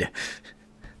need.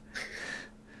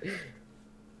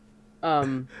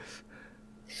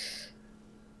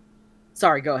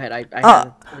 Sorry, go ahead. I had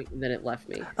a point and then it left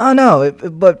me. Oh, no,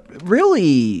 but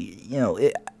really,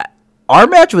 our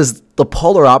match was the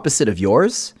polar opposite of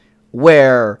yours,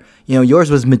 where, yours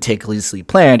was meticulously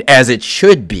planned, as it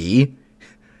should be,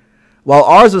 while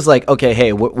ours was like, okay,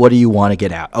 hey, what do you want to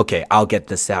get out? Okay, I'll get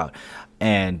this out.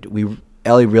 And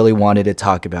Ellie really wanted to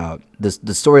talk about, the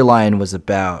storyline was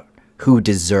about who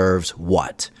deserves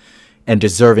what, and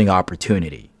deserving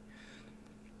opportunity.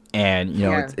 And,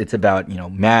 it's about,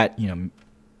 Matt,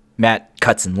 Matt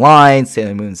cuts in line.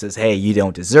 Sailor Moon says, hey, you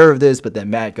don't deserve this. But then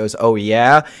Matt goes, oh,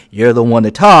 yeah, you're the one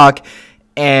to talk.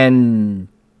 And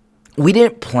we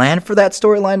didn't plan for that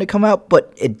storyline to come out,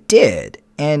 but it did.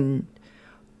 And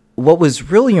what was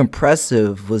really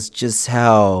impressive was just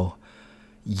how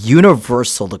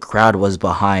universal the crowd was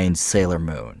behind Sailor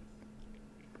Moon.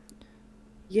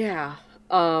 Yeah.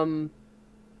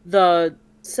 The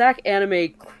Sac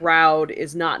Anime crowd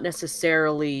is not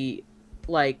necessarily,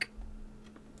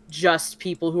 just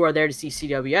people who are there to see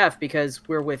CWF, because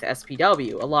we're with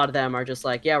SPW. A lot of them are just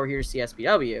like, yeah, we're here to see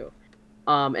SPW.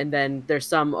 And then there's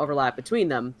some overlap between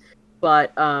them.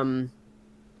 But,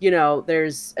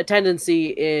 there's a tendency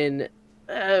in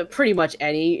pretty much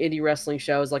any indie wrestling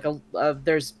shows.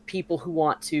 There's people who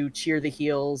want to cheer the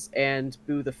heels and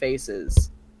boo the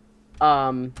faces.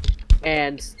 And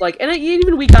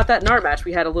even we got that in our match.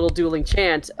 We had a little dueling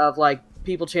chant of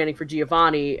people chanting for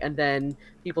Giovanni and then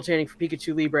people chanting for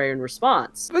Pikachu Libre in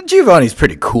response. But Giovanni's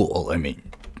pretty cool. I mean,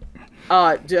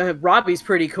 Robbie's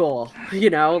pretty cool. He's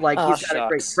got a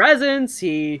great presence.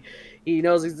 He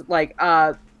knows he's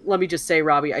let me just say,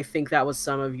 Robbie, I think that was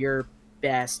some of your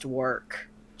best work.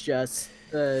 Just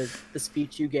the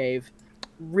speech you gave,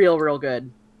 real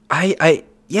good.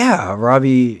 Yeah,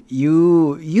 Robbie,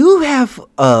 you have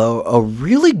a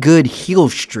really good heel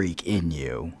streak in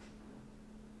you.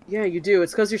 Yeah, you do.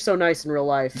 It's because you're so nice in real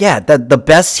life. Yeah, the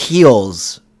best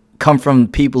heels come from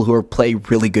people who play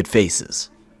really good faces.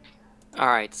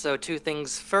 Alright, so two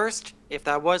things. First, if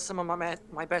that was some of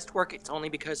my best work, it's only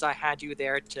because I had you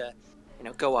there to,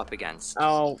 go up against.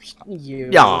 Oh,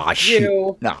 you. Aw, shoot.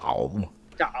 You. No.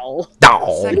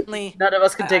 Secondly, none of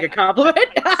us can take a compliment.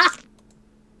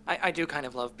 I do kind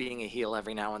of love being a heel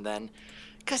every now and then.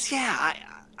 Because, yeah,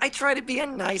 I try to be a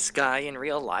nice guy in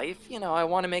real life. I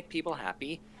want to make people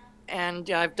happy. And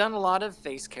I've done a lot of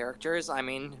face characters. I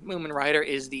mean, Moomin Rider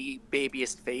is the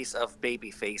babiest face of baby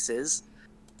faces.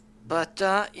 But,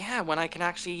 yeah, when I can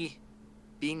actually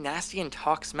be nasty and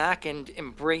talk smack and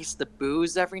embrace the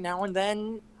booze every now and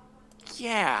then,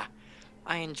 yeah,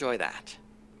 I enjoy that.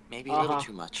 Maybe a little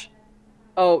too much.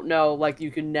 Oh, no,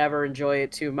 you can never enjoy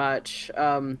it too much.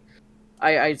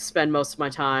 I spend most of my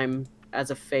time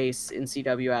as a face in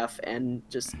CWF, and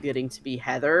just getting to be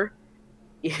Heather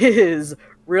is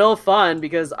real fun,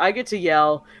 because I get to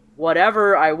yell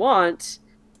whatever I want,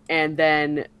 and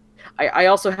then I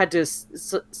also had to...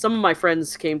 Some of my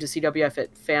friends came to CWF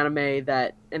at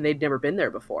Fanime and they'd never been there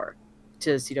before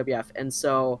to CWF, and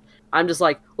so I'm just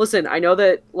like, listen, I know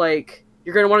that,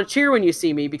 you're going to want to cheer when you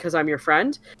see me because I'm your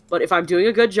friend, but if I'm doing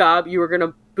a good job, you are going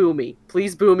to boo me.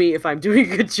 Please boo me if I'm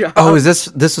doing a good job. Oh, this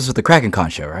was with the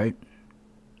Krakencon show, right?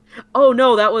 Oh,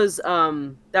 no, that was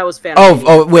Fanime.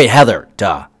 Oh, wait, Heather.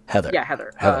 Duh. Heather. Yeah,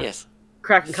 Heather. Yes.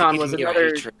 Krakencon was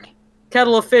another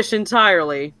kettle of fish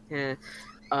entirely.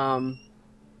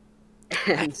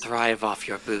 I thrive off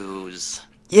your booze.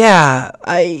 Yeah,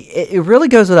 it really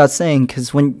goes without saying,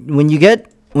 because when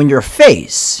you're a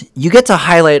face, you get to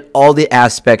highlight all the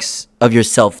aspects of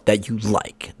yourself that you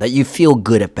like, that you feel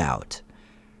good about,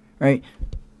 right?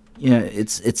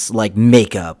 It's like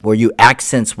makeup, where you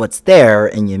accent what's there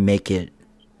and you make it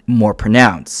more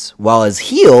pronounced. While as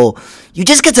heel, you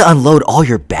just get to unload all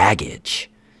your baggage.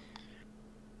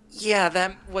 Yeah,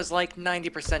 that was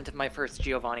 90% of my first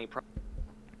Giovanni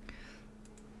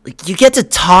You get to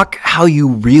talk how you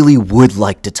really would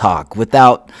like to talk,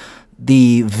 without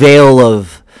the veil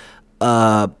of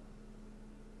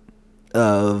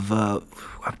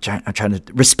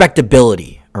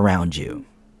respectability around you.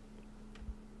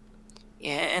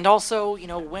 Yeah, and also,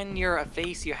 when you're a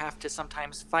face, you have to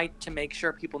sometimes fight to make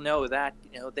sure people know that,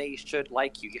 they should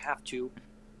like you. You have to,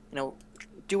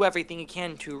 do everything you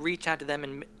can to reach out to them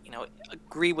and,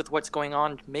 agree with what's going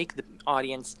on, to make the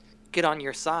audience get on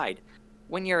your side.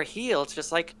 When you're a heel, it's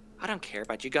just I don't care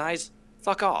about you guys.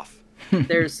 Fuck off.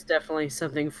 There's definitely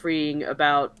something freeing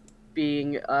about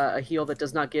being a heel that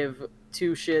does not give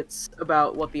two shits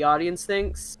about what the audience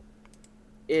thinks.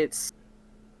 It's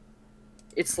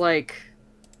like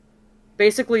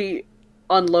basically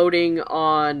unloading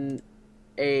on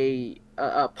a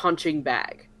punching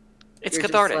bag. It's You're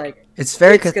cathartic. Like, it's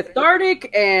very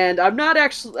cathartic, and I'm not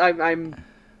actually. I'm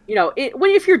you know,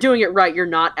 if you're doing it right, you're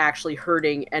not actually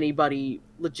hurting anybody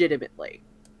legitimately.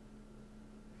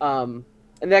 And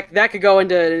that could go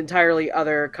into an entirely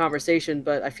other conversation,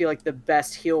 but I feel like the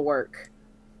best heel work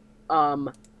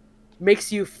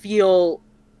makes you feel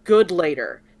good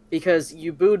later because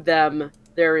you booed them.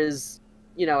 There is,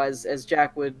 you know, as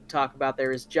Jack would talk about,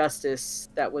 there is justice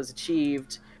that was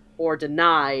achieved or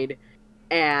denied,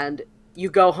 and you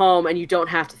go home and you don't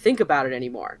have to think about it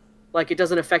anymore. Like, it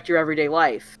doesn't affect your everyday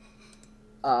life.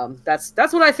 That's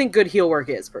what I think good heel work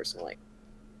is, personally.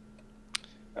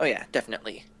 Oh yeah,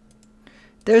 definitely.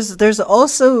 There's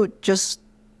also just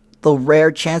the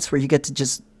rare chance where you get to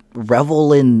just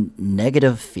revel in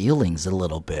negative feelings a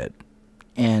little bit.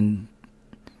 And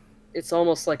it's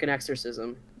almost like an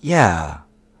exorcism. Yeah.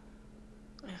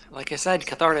 Like I said,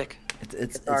 cathartic.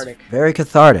 It's very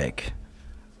cathartic.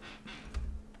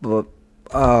 But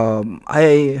I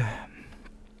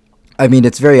mean,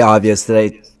 it's very obvious that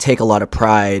I take a lot of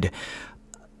pride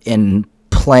in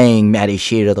playing Matty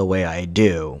Sheeta the way I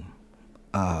do.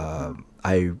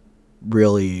 I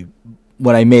really,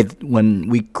 when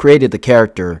we created the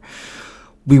character,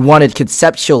 we wanted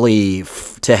conceptually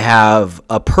to have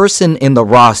a person in the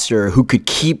roster who could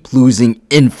keep losing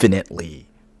infinitely.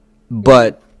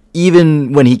 But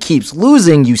even when he keeps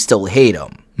losing, you still hate him.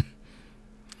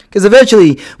 Because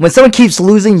eventually, when someone keeps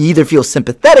losing, you either feel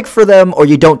sympathetic for them or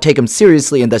you don't take them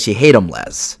seriously and thus you hate them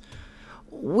less.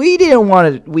 We didn't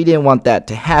want that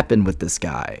to happen with this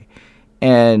guy.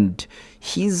 And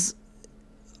he's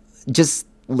just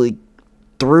like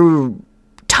through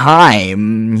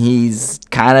time, he's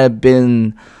kind of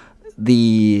been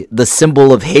the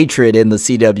symbol of hatred in the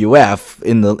CWF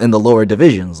in the lower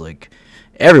divisions. Like,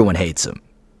 everyone hates him.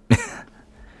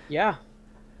 Yeah.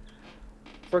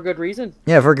 For good reason.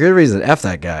 Yeah, for good reason. F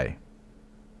that guy.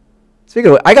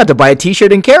 Speaking of, I got to buy a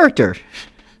t-shirt in character.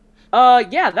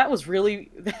 Yeah, that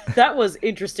was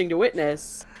interesting to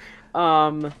witness.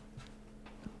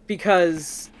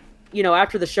 Because, you know,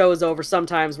 after the show is over,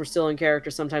 sometimes we're still in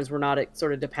character, sometimes we're not. It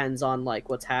sort of depends on, like,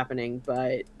 what's happening.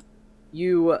 But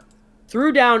you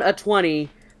threw down a 20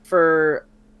 for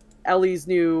Ellie's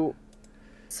new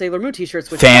Sailor Moon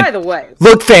t-shirts, which, by the way,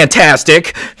 look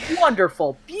fantastic.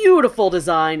 Wonderful, beautiful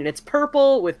design, and it's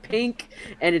purple with pink,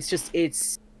 and it's just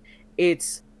it's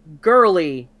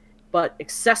girly but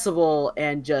accessible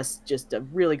and just a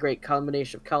really great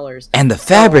combination of colors. And the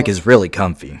fabric is really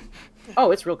comfy.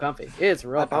 Oh, it's real comfy. It's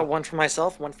real. I bought one for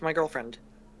myself, one for my girlfriend.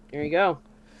 There you go.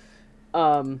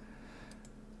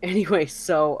 Anyway,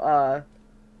 so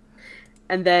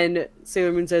and then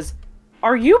Sailor Moon says,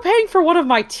 "Are you paying for one of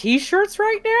my t-shirts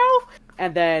right now?"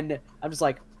 And then I'm just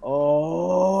like,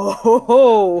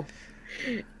 "Oh."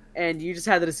 And you just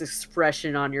had this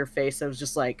expression on your face that was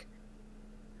just like,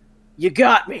 "You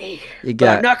got me."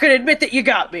 I'm not going to admit that you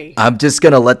got me. I'm just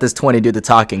going to let this 20 do the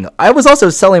talking. I was also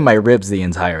selling my ribs the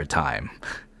entire time.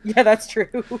 Yeah, that's true.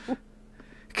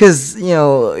 Because, you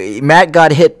know, Matt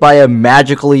got hit by a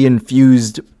magically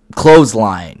infused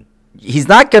clothesline. He's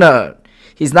not gonna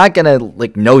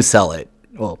like no-sell it.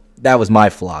 Well, that was my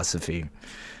philosophy.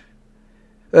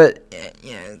 But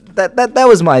yeah, that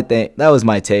was my thing. That was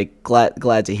my take.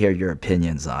 Glad to hear your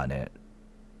opinions on it,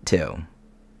 too.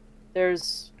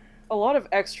 There's a lot of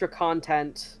extra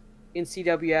content in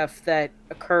CWF that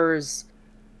occurs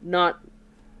not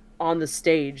on the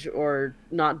stage or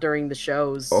not during the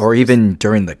shows. Or even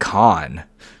during the con.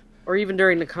 Or even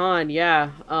during the con,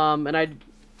 yeah. And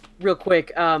real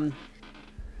quick, at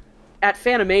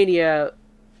Fanimania,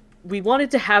 we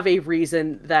wanted to have a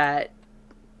reason that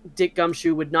Dick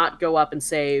Gumshoe would not go up and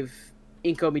save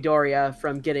Inko Midoriya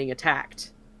from getting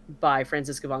attacked by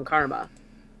Franziska von Karma.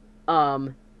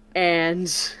 And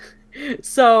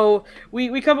so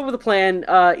we come up with a plan.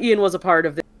 Ian was a part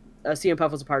of this. CM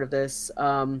Puff was a part of this.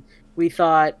 We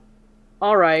thought,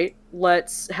 all right,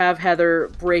 let's have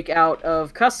Heather break out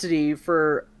of custody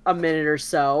for a minute or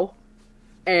so.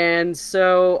 And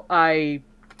so I,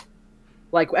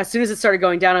 like, as soon as it started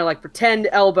going down, I, like, pretend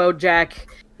elbow Jack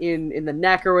in the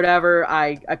neck or whatever.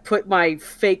 I put my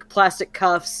fake plastic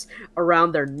cuffs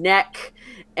around their neck,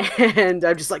 and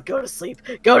I'm just like, go to sleep,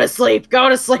 go to sleep, go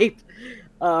to sleep.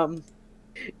 And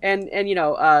you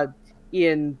know,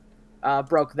 Ian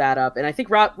broke that up, and I think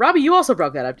Robbie, you also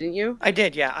broke that up, didn't you? I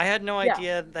did, yeah. I had no Yeah.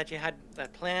 idea that you had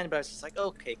that plan, but I was just like,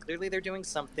 okay, clearly they're doing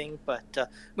something, but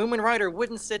Moomin Rider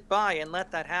wouldn't sit by and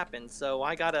let that happen, so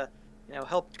I gotta,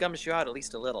 help gumshoe you out at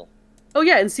least a little. Oh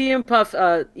yeah, and CM Puff,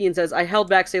 Ian says, I held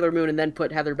back Sailor Moon and then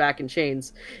put Heather back in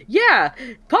chains. Yeah,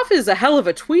 Puff is a hell of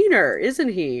a tweener, isn't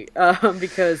he?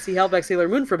 Because he held back Sailor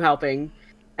Moon from helping,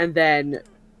 and then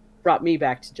brought me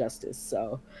back to justice,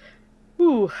 so...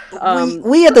 Ooh,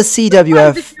 we at the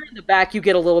CWF... If you're in the back, you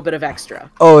get a little bit of extra.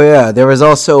 Oh yeah, there was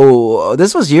also...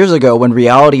 This was years ago when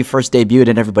Reality first debuted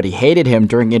and everybody hated him.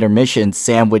 During intermission,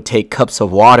 Sam would take cups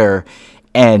of water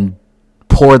and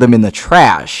pour them in the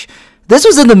trash. This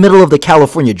was in the middle of the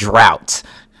California drought.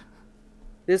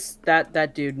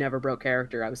 That dude never broke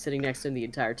character. I was sitting next to him the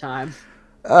entire time.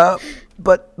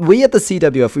 But we at the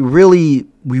CWF,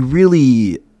 we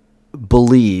really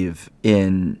believe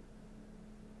in,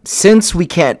 since we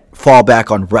can't fall back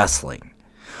on wrestling,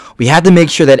 we had to make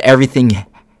sure that everything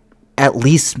at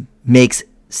least makes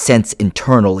sense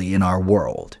internally in our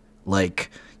world. Like,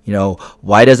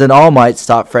 why doesn't All Might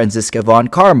stop Franziska Von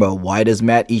Karma? Why does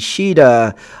Matt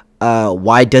Ishida...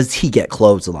 why does he get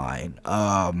clothesline?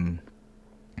 How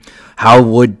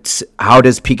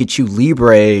does Pikachu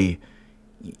Libre,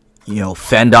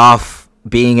 fend off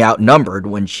being outnumbered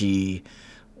when she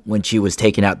was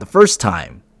taken out the first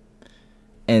time?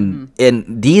 And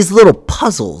these little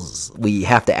puzzles we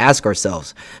have to ask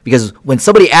ourselves, because when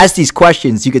somebody asks these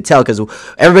questions, you could tell, because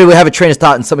everybody would have a train of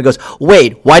thought and somebody goes,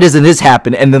 wait, why doesn't this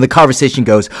happen? And then the conversation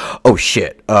goes, oh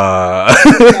shit. Think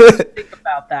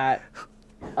about that.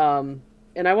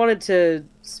 And I wanted to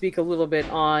speak a little bit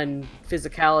on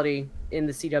physicality in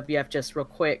the CWF just real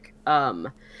quick.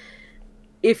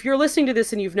 If you're listening to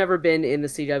this and you've never been in the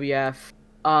CWF,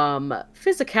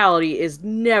 physicality is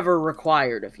never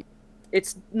required of you.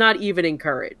 It's not even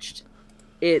encouraged.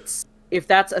 It's, if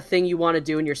that's a thing you want to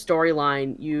do in your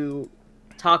storyline, you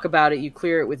talk about it, you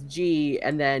clear it with G,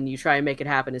 and then you try and make it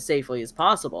happen as safely as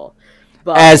possible.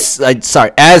 But as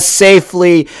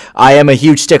safely, I am a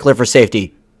huge stickler for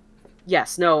safety.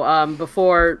 Yes, no,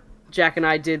 before Jack and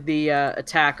I did the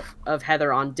attack of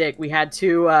Heather on Dick, we had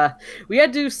to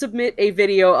submit a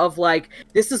video of, like,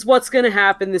 this is what's gonna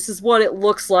happen, this is what it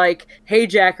looks like, hey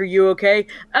Jack, are you okay?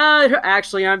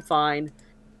 Actually, I'm fine.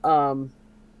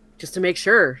 Just to make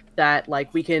sure that,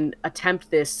 like, we can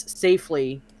attempt this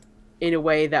safely in a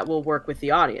way that will work with the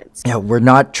audience. Yeah, we're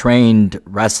not trained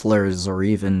wrestlers or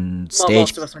even stage...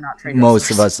 most of us are not trained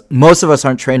wrestlers. Most of us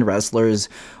aren't trained wrestlers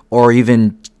or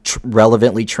even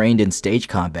relevantly trained in stage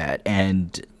combat.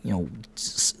 And,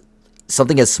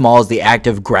 something as small as the act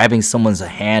of grabbing someone's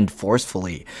hand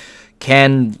forcefully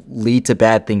can lead to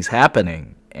bad things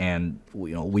happening. And,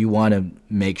 we want to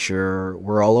make sure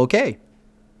we're all okay.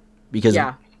 Because...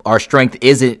 Yeah. Our strength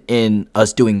isn't in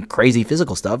us doing crazy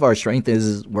physical stuff. Our strength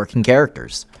is working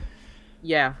characters.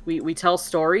 Yeah, we tell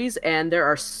stories, and there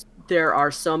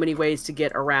are so many ways to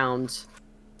get around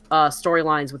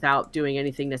storylines without doing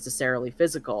anything necessarily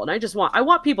physical. And I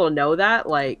want people to know that,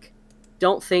 like,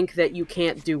 don't think that you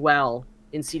can't do well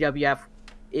in CWF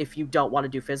if you don't want to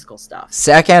do physical stuff.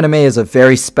 Sac Anime is a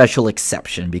very special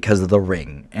exception because of the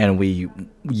ring, and we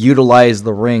utilize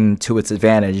the ring to its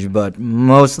advantage, but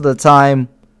most of the time,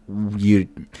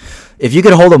 if you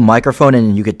could hold a microphone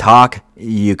and you could talk,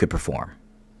 you could perform.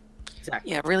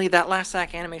 Exactly. Yeah, really, that last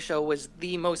Sac Anime show was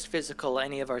the most physical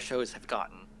any of our shows have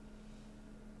gotten.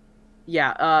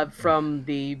 Yeah, from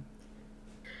the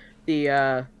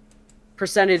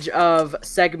percentage of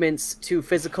segments to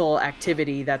physical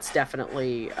activity, that's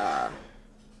definitely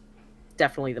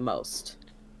the most.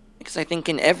 Because I think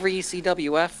in every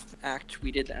CWF act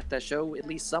we did at that show, at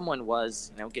least someone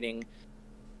was, getting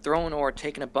thrown or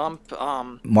taken a bump.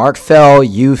 Mark fell,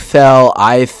 you fell,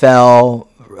 I fell.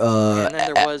 And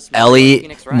then there was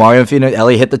Ellie, Mario Phoenix,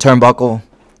 Ellie hit the turnbuckle.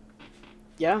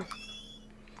 Yeah.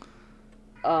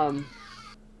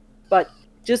 But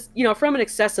just, from an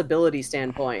accessibility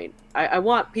standpoint, I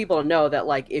want people to know that,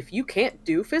 like, if you can't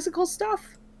do physical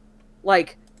stuff,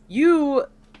 like, you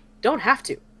don't have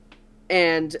to.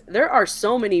 And there are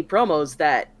so many promos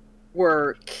that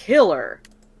were killer.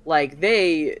 Like,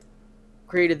 they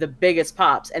created the biggest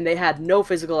pops, and they had no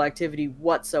physical activity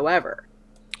whatsoever.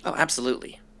 Oh,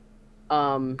 absolutely.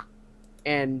 And,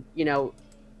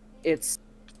 it's...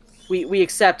 We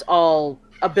accept all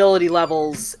ability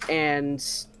levels and,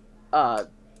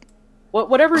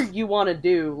 whatever you want to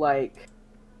do, like,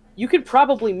 you could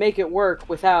probably make it work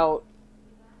without,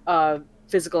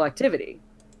 physical activity.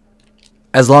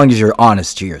 As long as you're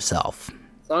honest to yourself.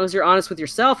 As long as you're honest with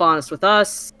yourself, honest with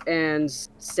us, and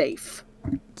safe.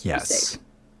 Yes. Be safe.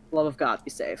 Love of God, be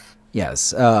safe.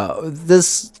 Yes.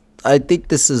 I think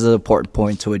this is an important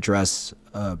point to address.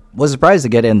 Was surprised to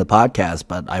get it in the podcast,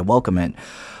 but I welcome it.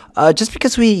 Just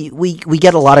because we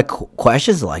get a lot of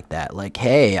questions like that, like,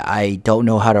 hey, I don't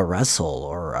know how to wrestle,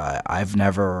 or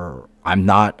I'm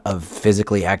not a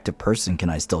physically active person. Can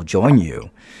I still join you?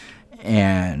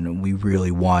 And we really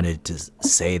wanted to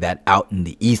say that out in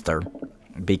the ether,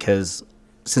 because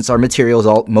since our material is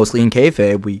all mostly in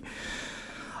kayfabe,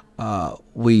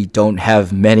 we don't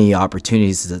have many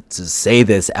opportunities to say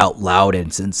this out loud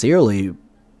and sincerely,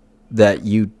 that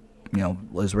you know,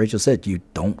 as Rachel said, you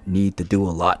don't need to do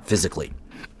a lot physically.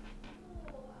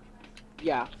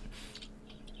 Yeah.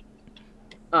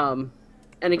 And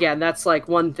again, that's like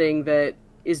one thing that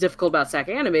is difficult about Sac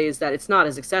Anime, is that it's not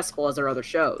as accessible as our other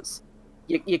shows.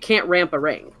 You can't ramp a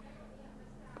ring.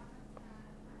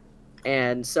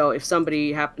 And so if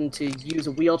somebody happened to use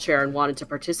a wheelchair and wanted to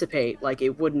participate, like,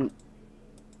 it wouldn't,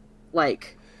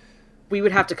 like, we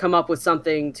would have to come up with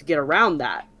something to get around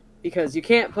that, because you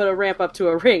can't put a ramp up to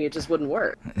a ring. It just wouldn't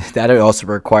work. That also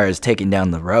requires taking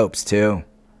down the ropes too.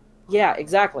 Yeah,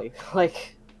 exactly.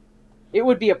 Like, it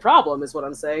would be a problem, is what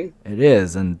I'm saying. It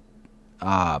is. And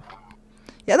yeah,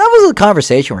 that was a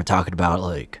conversation we're talking about.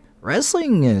 Like,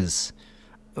 wrestling is,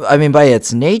 I mean, by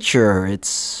its nature,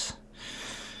 it's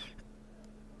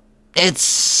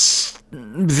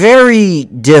very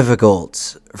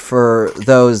difficult for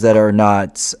those that are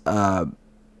not,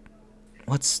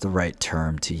 what's the right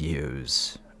term to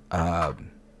use?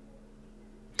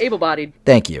 Able-bodied.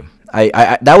 Thank you.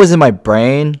 I that was in my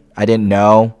brain. I didn't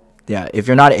know. Yeah, if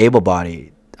you're not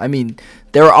able-bodied, I mean,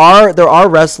 there are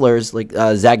wrestlers like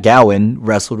Zach Gowen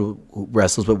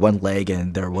wrestles with one leg,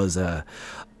 and there was a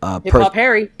Hip Hop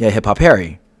Harry. Yeah, Hip Hop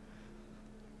Harry.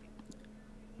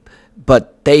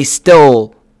 But they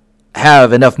still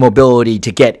have enough mobility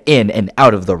to get in and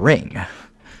out of the ring.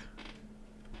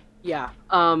 Yeah.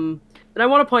 And I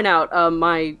want to point out,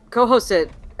 my co-host at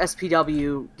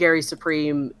SPW, Gary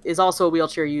Supreme, is also a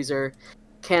wheelchair user,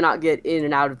 cannot get in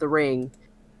and out of the ring.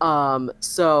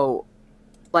 So,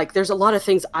 like, there's a lot of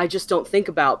things I just don't think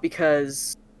about,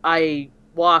 because I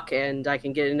walk and I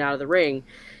can get in and out of the ring.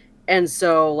 And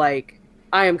so, like,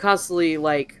 I am constantly,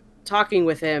 like, talking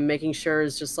with him, making sure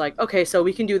it's just like, okay, so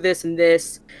we can do this and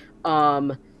this,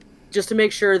 just to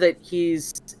make sure that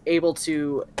he's able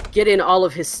to get in all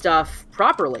of his stuff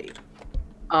properly.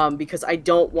 Because I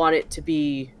don't want it to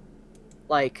be,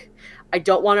 like, I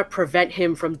don't want to prevent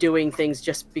him from doing things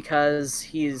just because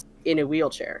he's in a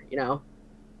wheelchair, you know?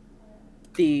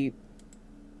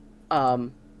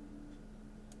 And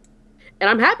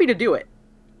I'm happy to do it.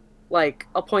 Like,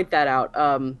 I'll point that out.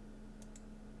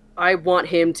 I want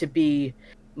him to be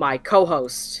my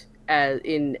co-host as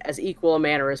equal a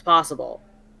manner as possible.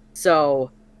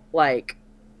 So, like,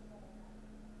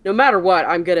 no matter what,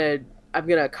 I'm gonna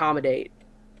accommodate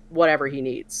whatever he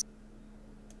needs.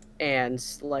 And,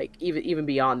 like, even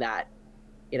beyond that,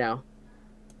 you know.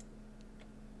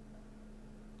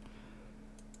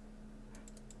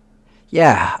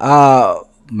 Yeah,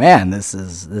 man,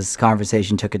 this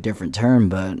conversation took a different turn,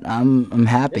 but I'm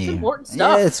happy. It's important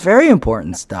stuff. Yeah, it's very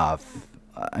important stuff.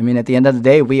 I mean, at the end of the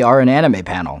day, we are an anime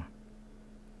panel.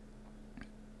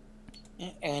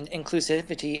 And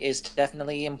inclusivity is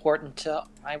definitely important to,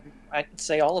 I'd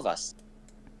say, all of us.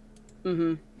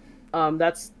 Mm-hmm.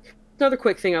 That's another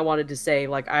quick thing I wanted to say.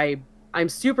 Like, I'm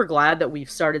super glad that we've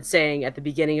started saying at the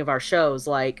beginning of our shows,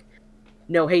 like,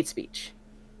 no hate speech.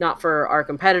 Not for our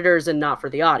competitors and not for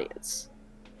the audience.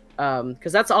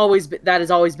 Because that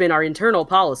has always been our internal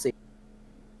policy.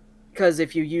 Because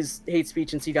if you use hate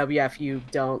speech in CWF, you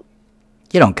don't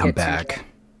come back.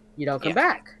 You don't come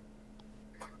back.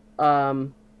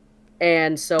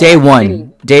 And so day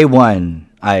one,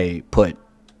 I put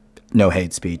no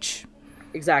hate speech.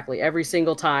 Exactly. Every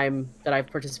single time that I've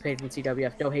participated in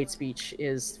CWF, no hate speech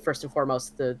is first and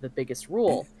foremost the biggest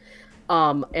rule.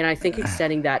 And I think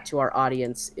extending that to our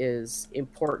audience is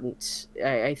important.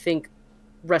 I think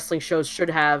wrestling shows should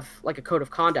have, like, a code of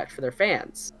conduct for their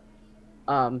fans,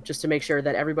 just to make sure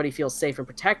that everybody feels safe and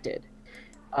protected.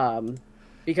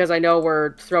 Because I know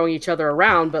we're throwing each other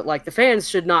around, but, like, the fans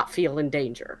should not feel in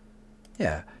danger.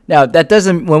 Yeah. Now, that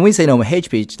doesn't, when we say no hate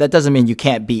speech, that doesn't mean you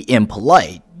can't be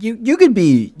impolite. You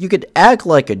could act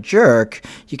like a jerk,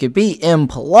 you could be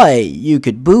impolite, you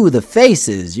could boo the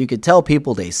faces, you could tell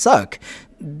people they suck.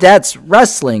 That's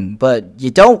wrestling, but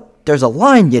there's a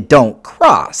line you don't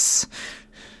cross.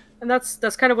 And that's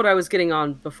kind of what I was getting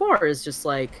on before, is just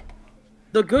like,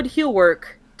 the good heel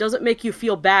work doesn't make you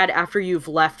feel bad after you've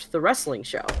left the wrestling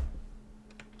show.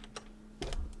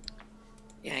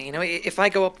 Yeah, you know, if I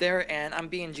go up there and I'm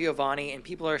being Giovanni and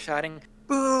people are shouting,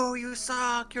 boo, you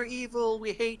suck, you're evil,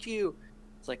 we hate you.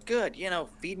 It's like, good,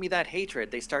 feed me that hatred.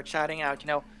 They start shouting out,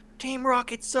 Team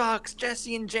Rocket sucks,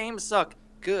 Jesse and James suck.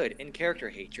 Good, in character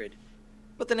hatred.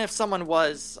 But then if someone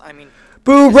was,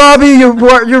 Boo, Robbie, your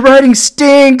writing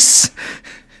stinks!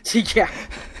 Yeah.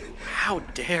 How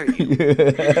dare you?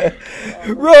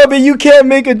 Robbie, you can't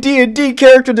make a D&D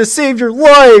character to save your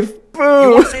life! Boo! You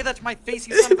won't say that to my face,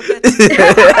 you son of a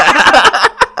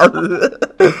bitch!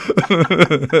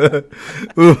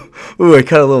 ooh, I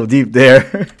cut a little deep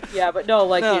there. Yeah, but no,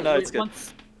 like, no, it's good.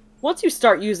 Once you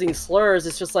start using slurs,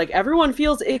 it's just like everyone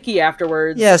feels icky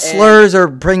afterwards. Yeah, slurs are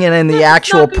bringing in the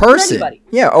actual person.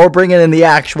 Yeah, or bringing in the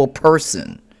actual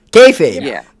person. Kayfabe.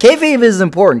 Yeah. Kayfabe is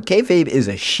important. Kayfabe is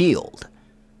a shield.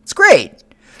 It's great.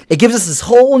 It gives us this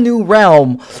whole new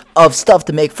realm of stuff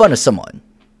to make fun of someone.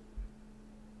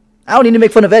 I don't need to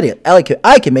make fun of Ellie.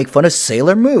 I can make fun of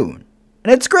Sailor Moon.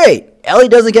 And it's great. Ellie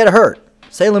doesn't get hurt.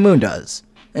 Sailor Moon does.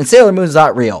 And Sailor Moon's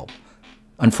not real.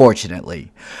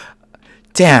 Unfortunately.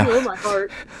 Damn. Oh, my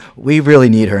heart. We really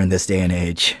need her in this day and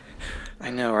age.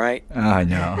 I know, right? I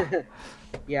know.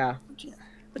 Yeah.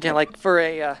 But yeah, like, for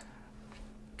a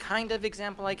kind of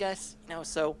example, I guess,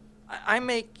 so I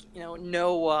make,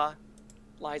 no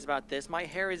lies about this. My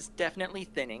hair is definitely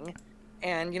thinning.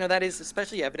 And, that is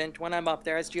especially evident when I'm up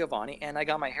there as Giovanni and I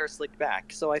got my hair slicked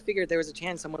back. So I figured there was a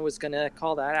chance someone was going to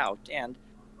call that out. And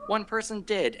one person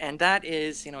did. And that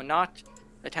is, not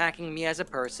attacking me as a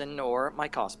person or my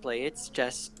cosplay. It's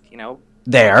just,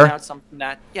 there. Out something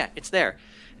that, yeah, it's there.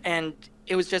 And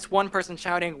it was just one person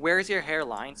shouting, "Where's your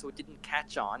hairline?" So it didn't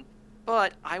catch on.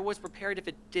 But I was prepared if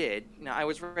it did. I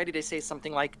was ready to say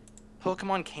something like,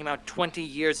 Pokemon came out 20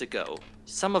 years ago.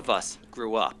 Some of us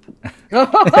grew up.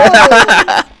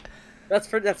 That's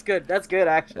good. That's good,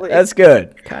 actually. That's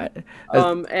good.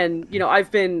 And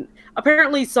I've been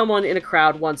apparently someone in a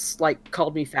crowd once like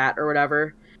called me fat or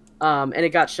whatever, and it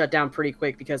got shut down pretty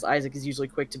quick because Isaac is usually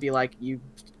quick to be like, you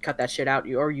cut that shit out,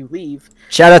 or you leave.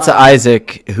 Shout out to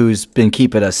Isaac, who's been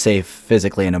keeping us safe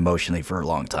physically and emotionally for a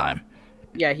long time.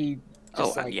 Yeah, he.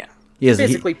 Just, yeah. He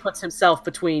physically puts himself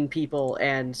between people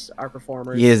and our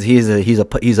performers.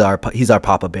 He's our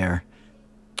Papa Bear.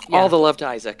 Yeah. All the love to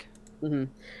Isaac.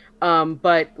 Mm-hmm.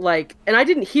 But like, and I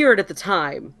didn't hear it at the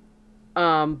time.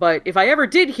 But if I ever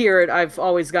did hear it, I've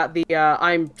always got the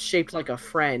 "I'm shaped like a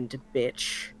friend,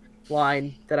 bitch"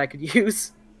 line that I could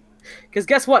use. Because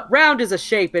guess what? Round is a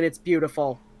shape and it's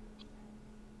beautiful.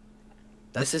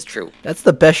 This is true. That's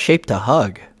the best shape to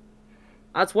hug.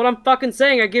 That's what I'm fucking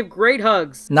saying. I give great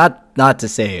hugs. Not to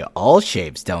say all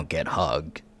shapes don't get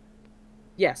hugged.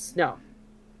 Yes, no.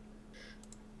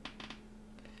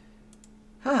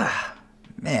 Ah,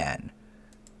 man.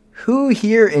 Who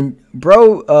here in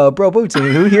Bro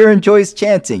Booting, who here enjoys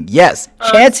chanting? Yes,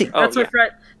 chanting. That's my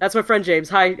friend. That's my friend James.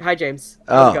 Hi James.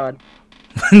 How's it going?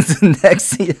 When's the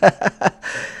next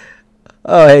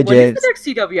Oh, hey, James. When's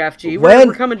the next CWFG?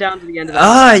 We're coming down to the end of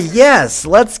that. Yes.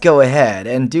 Let's go ahead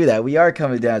and do that. We are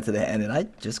coming down to the end, and I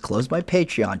just closed my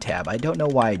Patreon tab. I don't know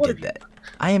why I did that.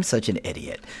 I am such an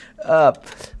idiot.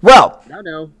 Well.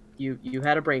 No. You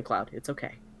had a brain cloud. It's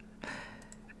okay.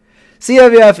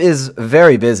 CWF is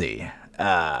very busy.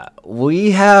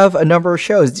 We have a number of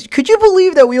shows. Could you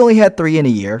believe that we only had 3 in a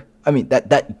year? I mean,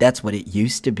 that's what it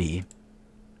used to be.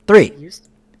 3.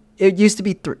 It used to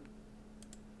be 3.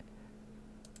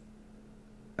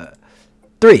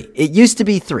 3. It used to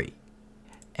be 3.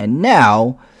 And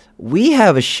now we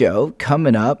have a show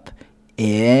coming up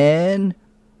in,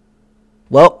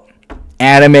 well,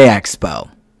 Anime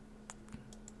Expo.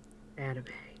 Anime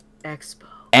Expo.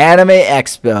 Anime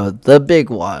Expo, the big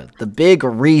one, the big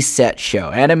reset show.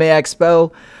 Anime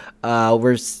Expo,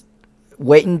 we're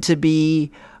waiting to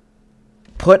be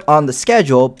put on the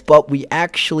schedule, but we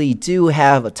actually do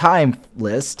have a time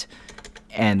list,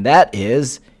 and that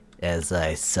is, as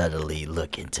I subtly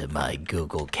look into my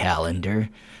Google Calendar,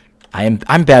 I'm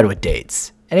bad with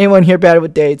dates. Anyone here bad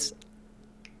with dates?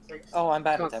 Oh, I'm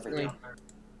bad with everything.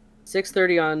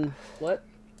 6:30 on what?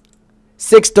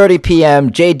 6:30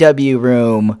 p.m. JW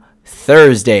Room,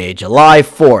 Thursday, July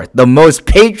 4th. The most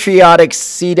patriotic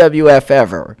CWF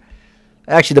ever.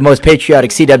 Actually, the most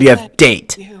patriotic CWF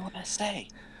date. USA.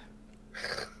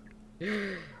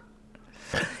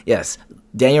 Yes,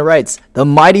 Daniel writes, the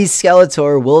mighty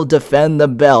Skeletor will defend the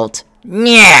belt.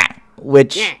 Yeah.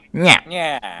 Which, yeah.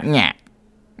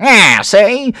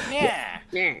 See? Yeah.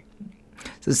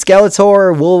 So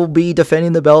Skeletor will be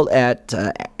defending the belt at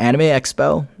Anime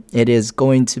Expo. It is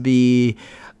going to be,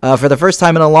 for the first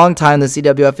time in a long time, the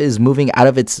CWF is moving out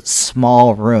of its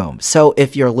small room. So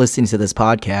if you're listening to this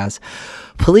podcast,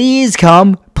 please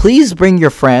come. Please bring your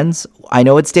friends. I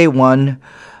know it's day 1.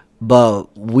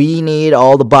 but we need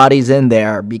all the bodies in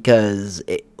there because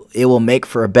it will make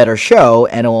for a better show,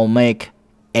 and it will make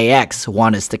AX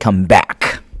want us to come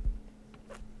back.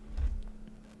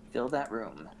 Fill that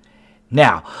room.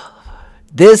 Now,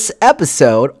 this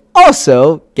episode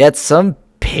also gets some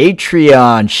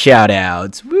Patreon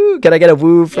shout-outs. Woo! Can I get a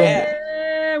woo from...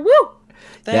 Yeah, woo!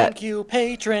 Thank you,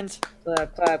 patrons.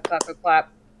 Clap, clap, clap, clap,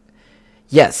 clap.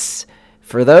 Yes.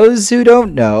 For those who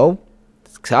don't know,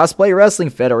 Cosplay Wrestling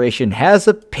Federation has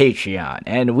a Patreon,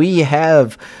 and we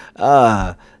have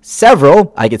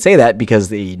several, I could say that because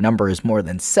the number is more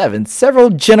than 7, several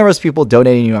generous people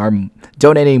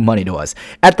donating money to us.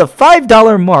 At the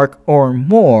 $5 mark or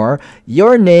more,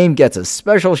 your name gets a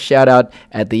special shout out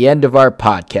at the end of our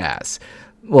podcast.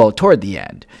 Well, toward the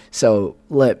end. So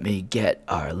let me get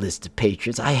our list of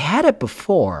patrons. I had it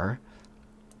before.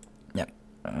 Yep.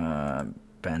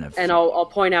 And I'll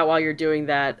point out while you're doing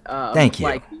that. Thank you.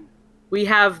 Like, we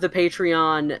have the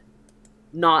Patreon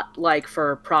not like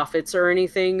for profits or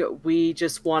anything. We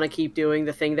just want to keep doing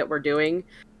the thing that we're doing.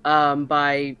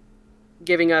 By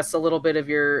giving us a little bit of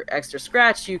your extra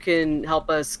scratch, you can help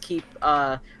us keep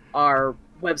our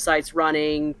websites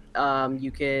running.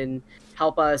 You can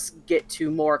help us get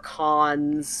to more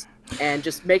cons and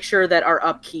just make sure that our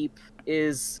upkeep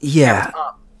is kept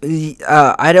up.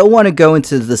 I don't want to go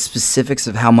into the specifics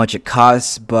of how much it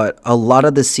costs, but a lot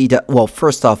of the well,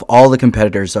 first off, all the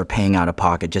competitors are paying out of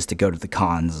pocket just to go to the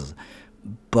cons,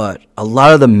 but a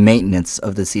lot of the maintenance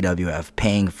of the CWF,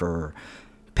 paying for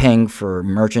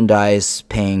merchandise,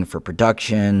 paying for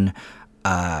production,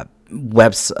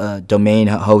 domain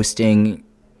hosting,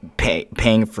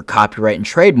 paying for copyright and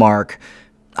trademark,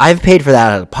 I've paid for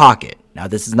that out of pocket. Now,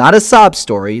 this is not a sob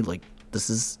story.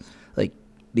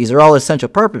 These are all essential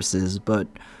purposes, but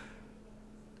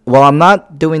while I'm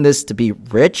not doing this to be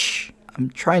rich, I'm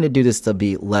trying to do this to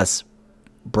be less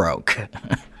broke.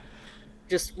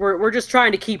 We're just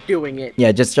trying to keep doing it.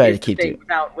 Yeah, just trying to keep doing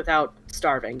it without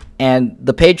starving. And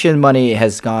the Patreon money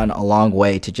has gone a long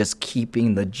way to just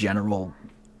keeping the general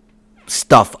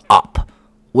stuff up,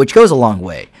 which goes a long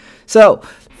way. So,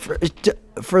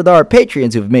 for our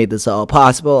Patreons who've made this all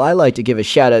possible, I'd like to give a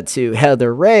shout out to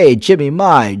Heather Ray, Jimmy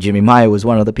Mai. Jimmy Mai was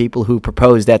one of the people who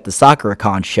proposed at the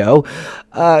Sakura-Con show.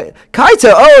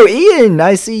 Kaito, Ian,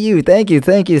 I see you. Thank you.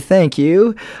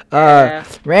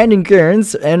 Randon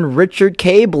Gerns and Richard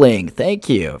Cabling, thank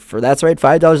you. That's right,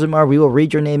 $5 or more, we will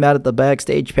read your name out at the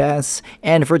Backstage Pass.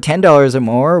 And for $10 or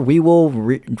more, we will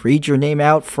read your name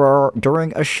out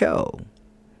during a show.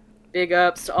 Big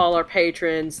ups to all our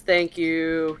patrons. Thank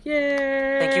you.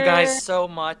 Yay! Thank you guys so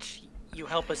much. You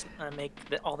help us make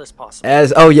all this possible.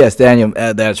 Yes, Daniel,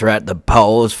 that's right. The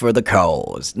pose for the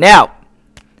cause. Now,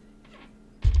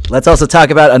 let's also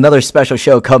talk about another special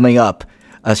show coming up.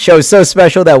 A show so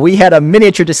special that we had a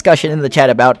miniature discussion in the chat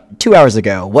about 2 hours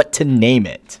ago. What to name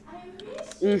it?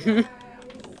 Mm-hmm.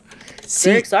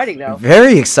 Very exciting, though.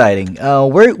 Very exciting.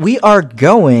 We are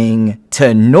going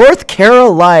to North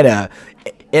Carolina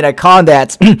in a con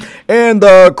that's in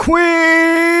the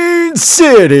Queen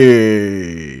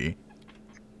City.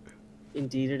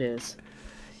 Indeed it is.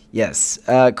 Yes,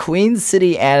 Queen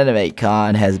City Anime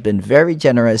Con has been very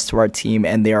generous to our team,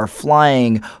 and they are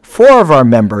flying 4 of our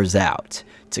members out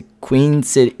to Queen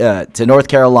City, to North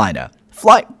Carolina.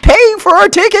 Paying for our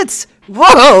tickets!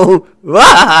 Whoa!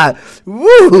 Ah!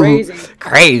 Woo!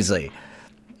 Crazy.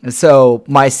 So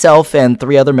myself and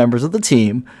 3 other members of the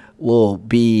team will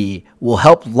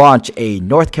help launch a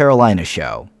North Carolina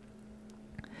show.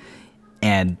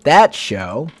 And that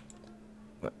show,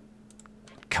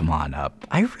 come on up.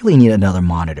 I really need another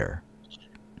monitor.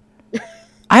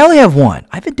 I only have one.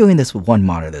 I've been doing this with one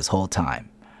monitor this whole time.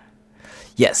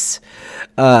 Yes.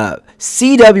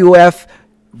 CWF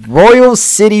Royal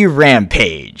City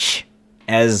Rampage,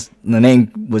 as the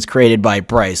name was created by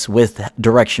Bryce with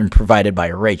direction provided by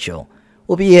Rachel,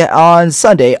 will be on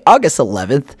Sunday, August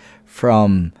 11th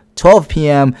from 12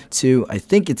 p.m. to, I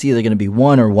think it's either going to be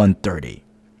 1 or 1:30.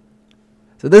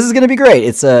 So this is going to be great.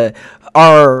 It's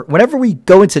whenever we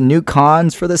go into new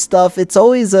cons for this stuff, it's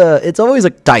always a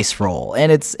dice roll,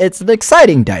 and it's an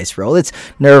exciting dice roll. It's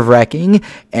nerve-wracking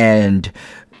and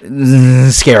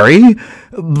scary,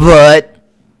 but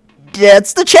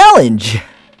that's the challenge.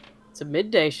 It's a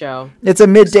midday show. It's a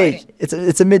midday.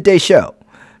 It's a midday show.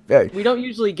 We don't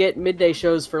usually get midday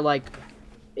shows for like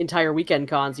entire weekend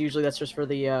cons. Usually that's just for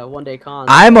the one-day cons.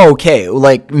 I'm okay.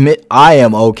 I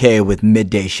am okay with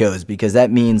midday shows because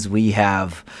that means we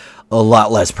have a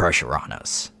lot less pressure on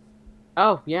us.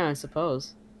 Oh, yeah, I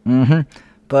suppose. Mm-hmm.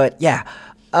 But yeah,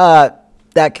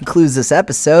 that concludes this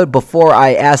episode. Before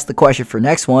I ask the question for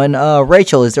next one,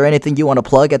 Rachel, is there anything you want to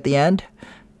plug at the end?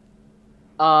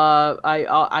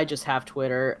 I just have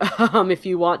Twitter. If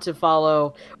you want to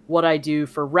follow what I do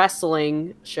for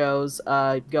wrestling shows,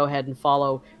 go ahead and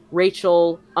follow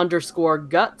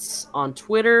Rachel_Guts on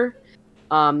Twitter.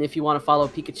 If you want to follow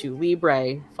Pikachu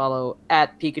Libre, follow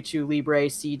at Pikachu Libre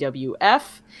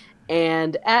CWF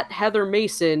and at Heather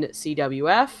Mason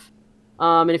CWF.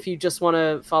 And if you just want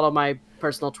to follow my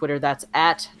personal Twitter, that's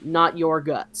at Not Your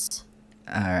Guts.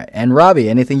 All right. And Robbie,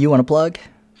 anything you want to plug?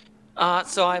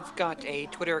 So I've got a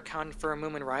Twitter account for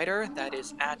Moomin Rider, that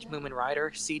is at Moomin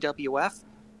Rider CWF.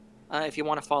 If you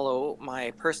want to follow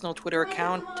my personal Twitter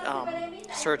account,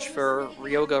 search for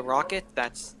Ryoga Rocket.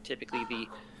 That's typically the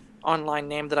online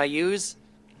name that I use.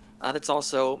 That's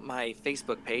also my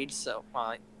Facebook page, so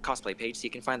cosplay page, so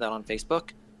you can find that on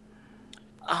Facebook.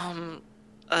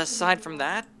 Aside from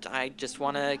that, I just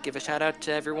want to give a shout out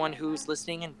to everyone who's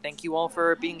listening, and thank you all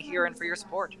for being here and for your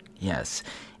support. Yes.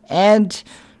 And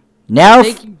now,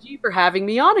 thank you, G, for having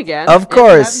me on again. Of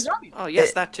course. Oh,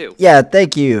 yes, that too. Yeah,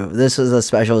 thank you. This was a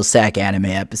special Sac Anime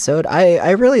episode.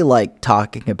 I really like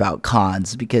talking about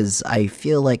cons because I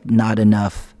feel like there's not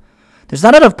enough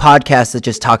podcasts that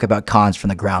just talk about cons from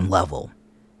the ground level.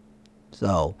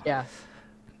 So, yeah.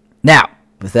 Now,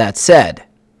 with that said,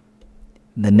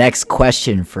 the next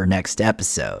question for next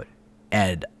episode,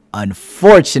 and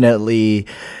unfortunately,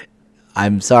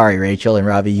 I'm sorry, Rachel and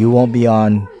Robbie, you won't be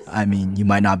on. I mean, you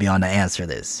might not be on to answer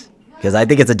this, because I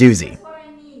think it's a doozy.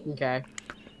 Okay.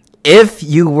 If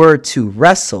you were to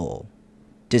wrestle,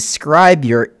 describe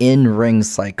your in-ring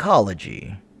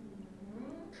psychology.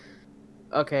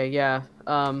 Okay, yeah.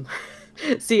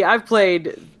 See, I've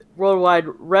played Worldwide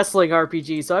Wrestling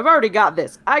RPG, so I've already got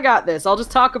this. I got this. I'll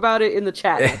just talk about it in the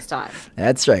chat next time.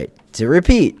 That's right. To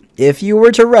repeat, if you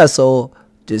were to wrestle,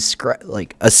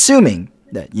 assuming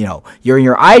that, you're in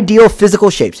your ideal physical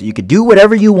shape, so you could do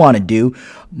whatever you want to do,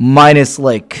 minus,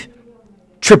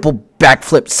 triple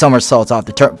backflip somersaults off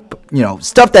the turn,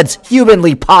 stuff that's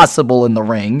humanly possible in the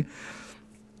ring.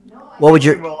 What would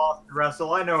your...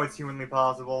 wrestle? I know it's humanly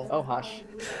possible. Oh, hush.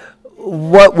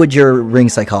 What would your ring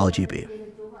psychology be?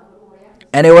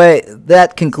 Anyway,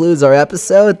 that concludes our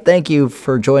episode. Thank you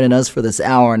for joining us for this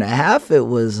hour and a half. It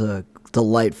was a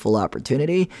delightful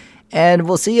opportunity, and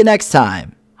we'll see you next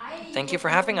time. Thank you for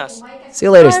having us. See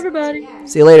you later. Bye, everybody.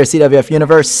 See you later, CWF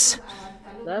Universe.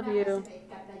 Love you.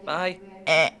 Bye.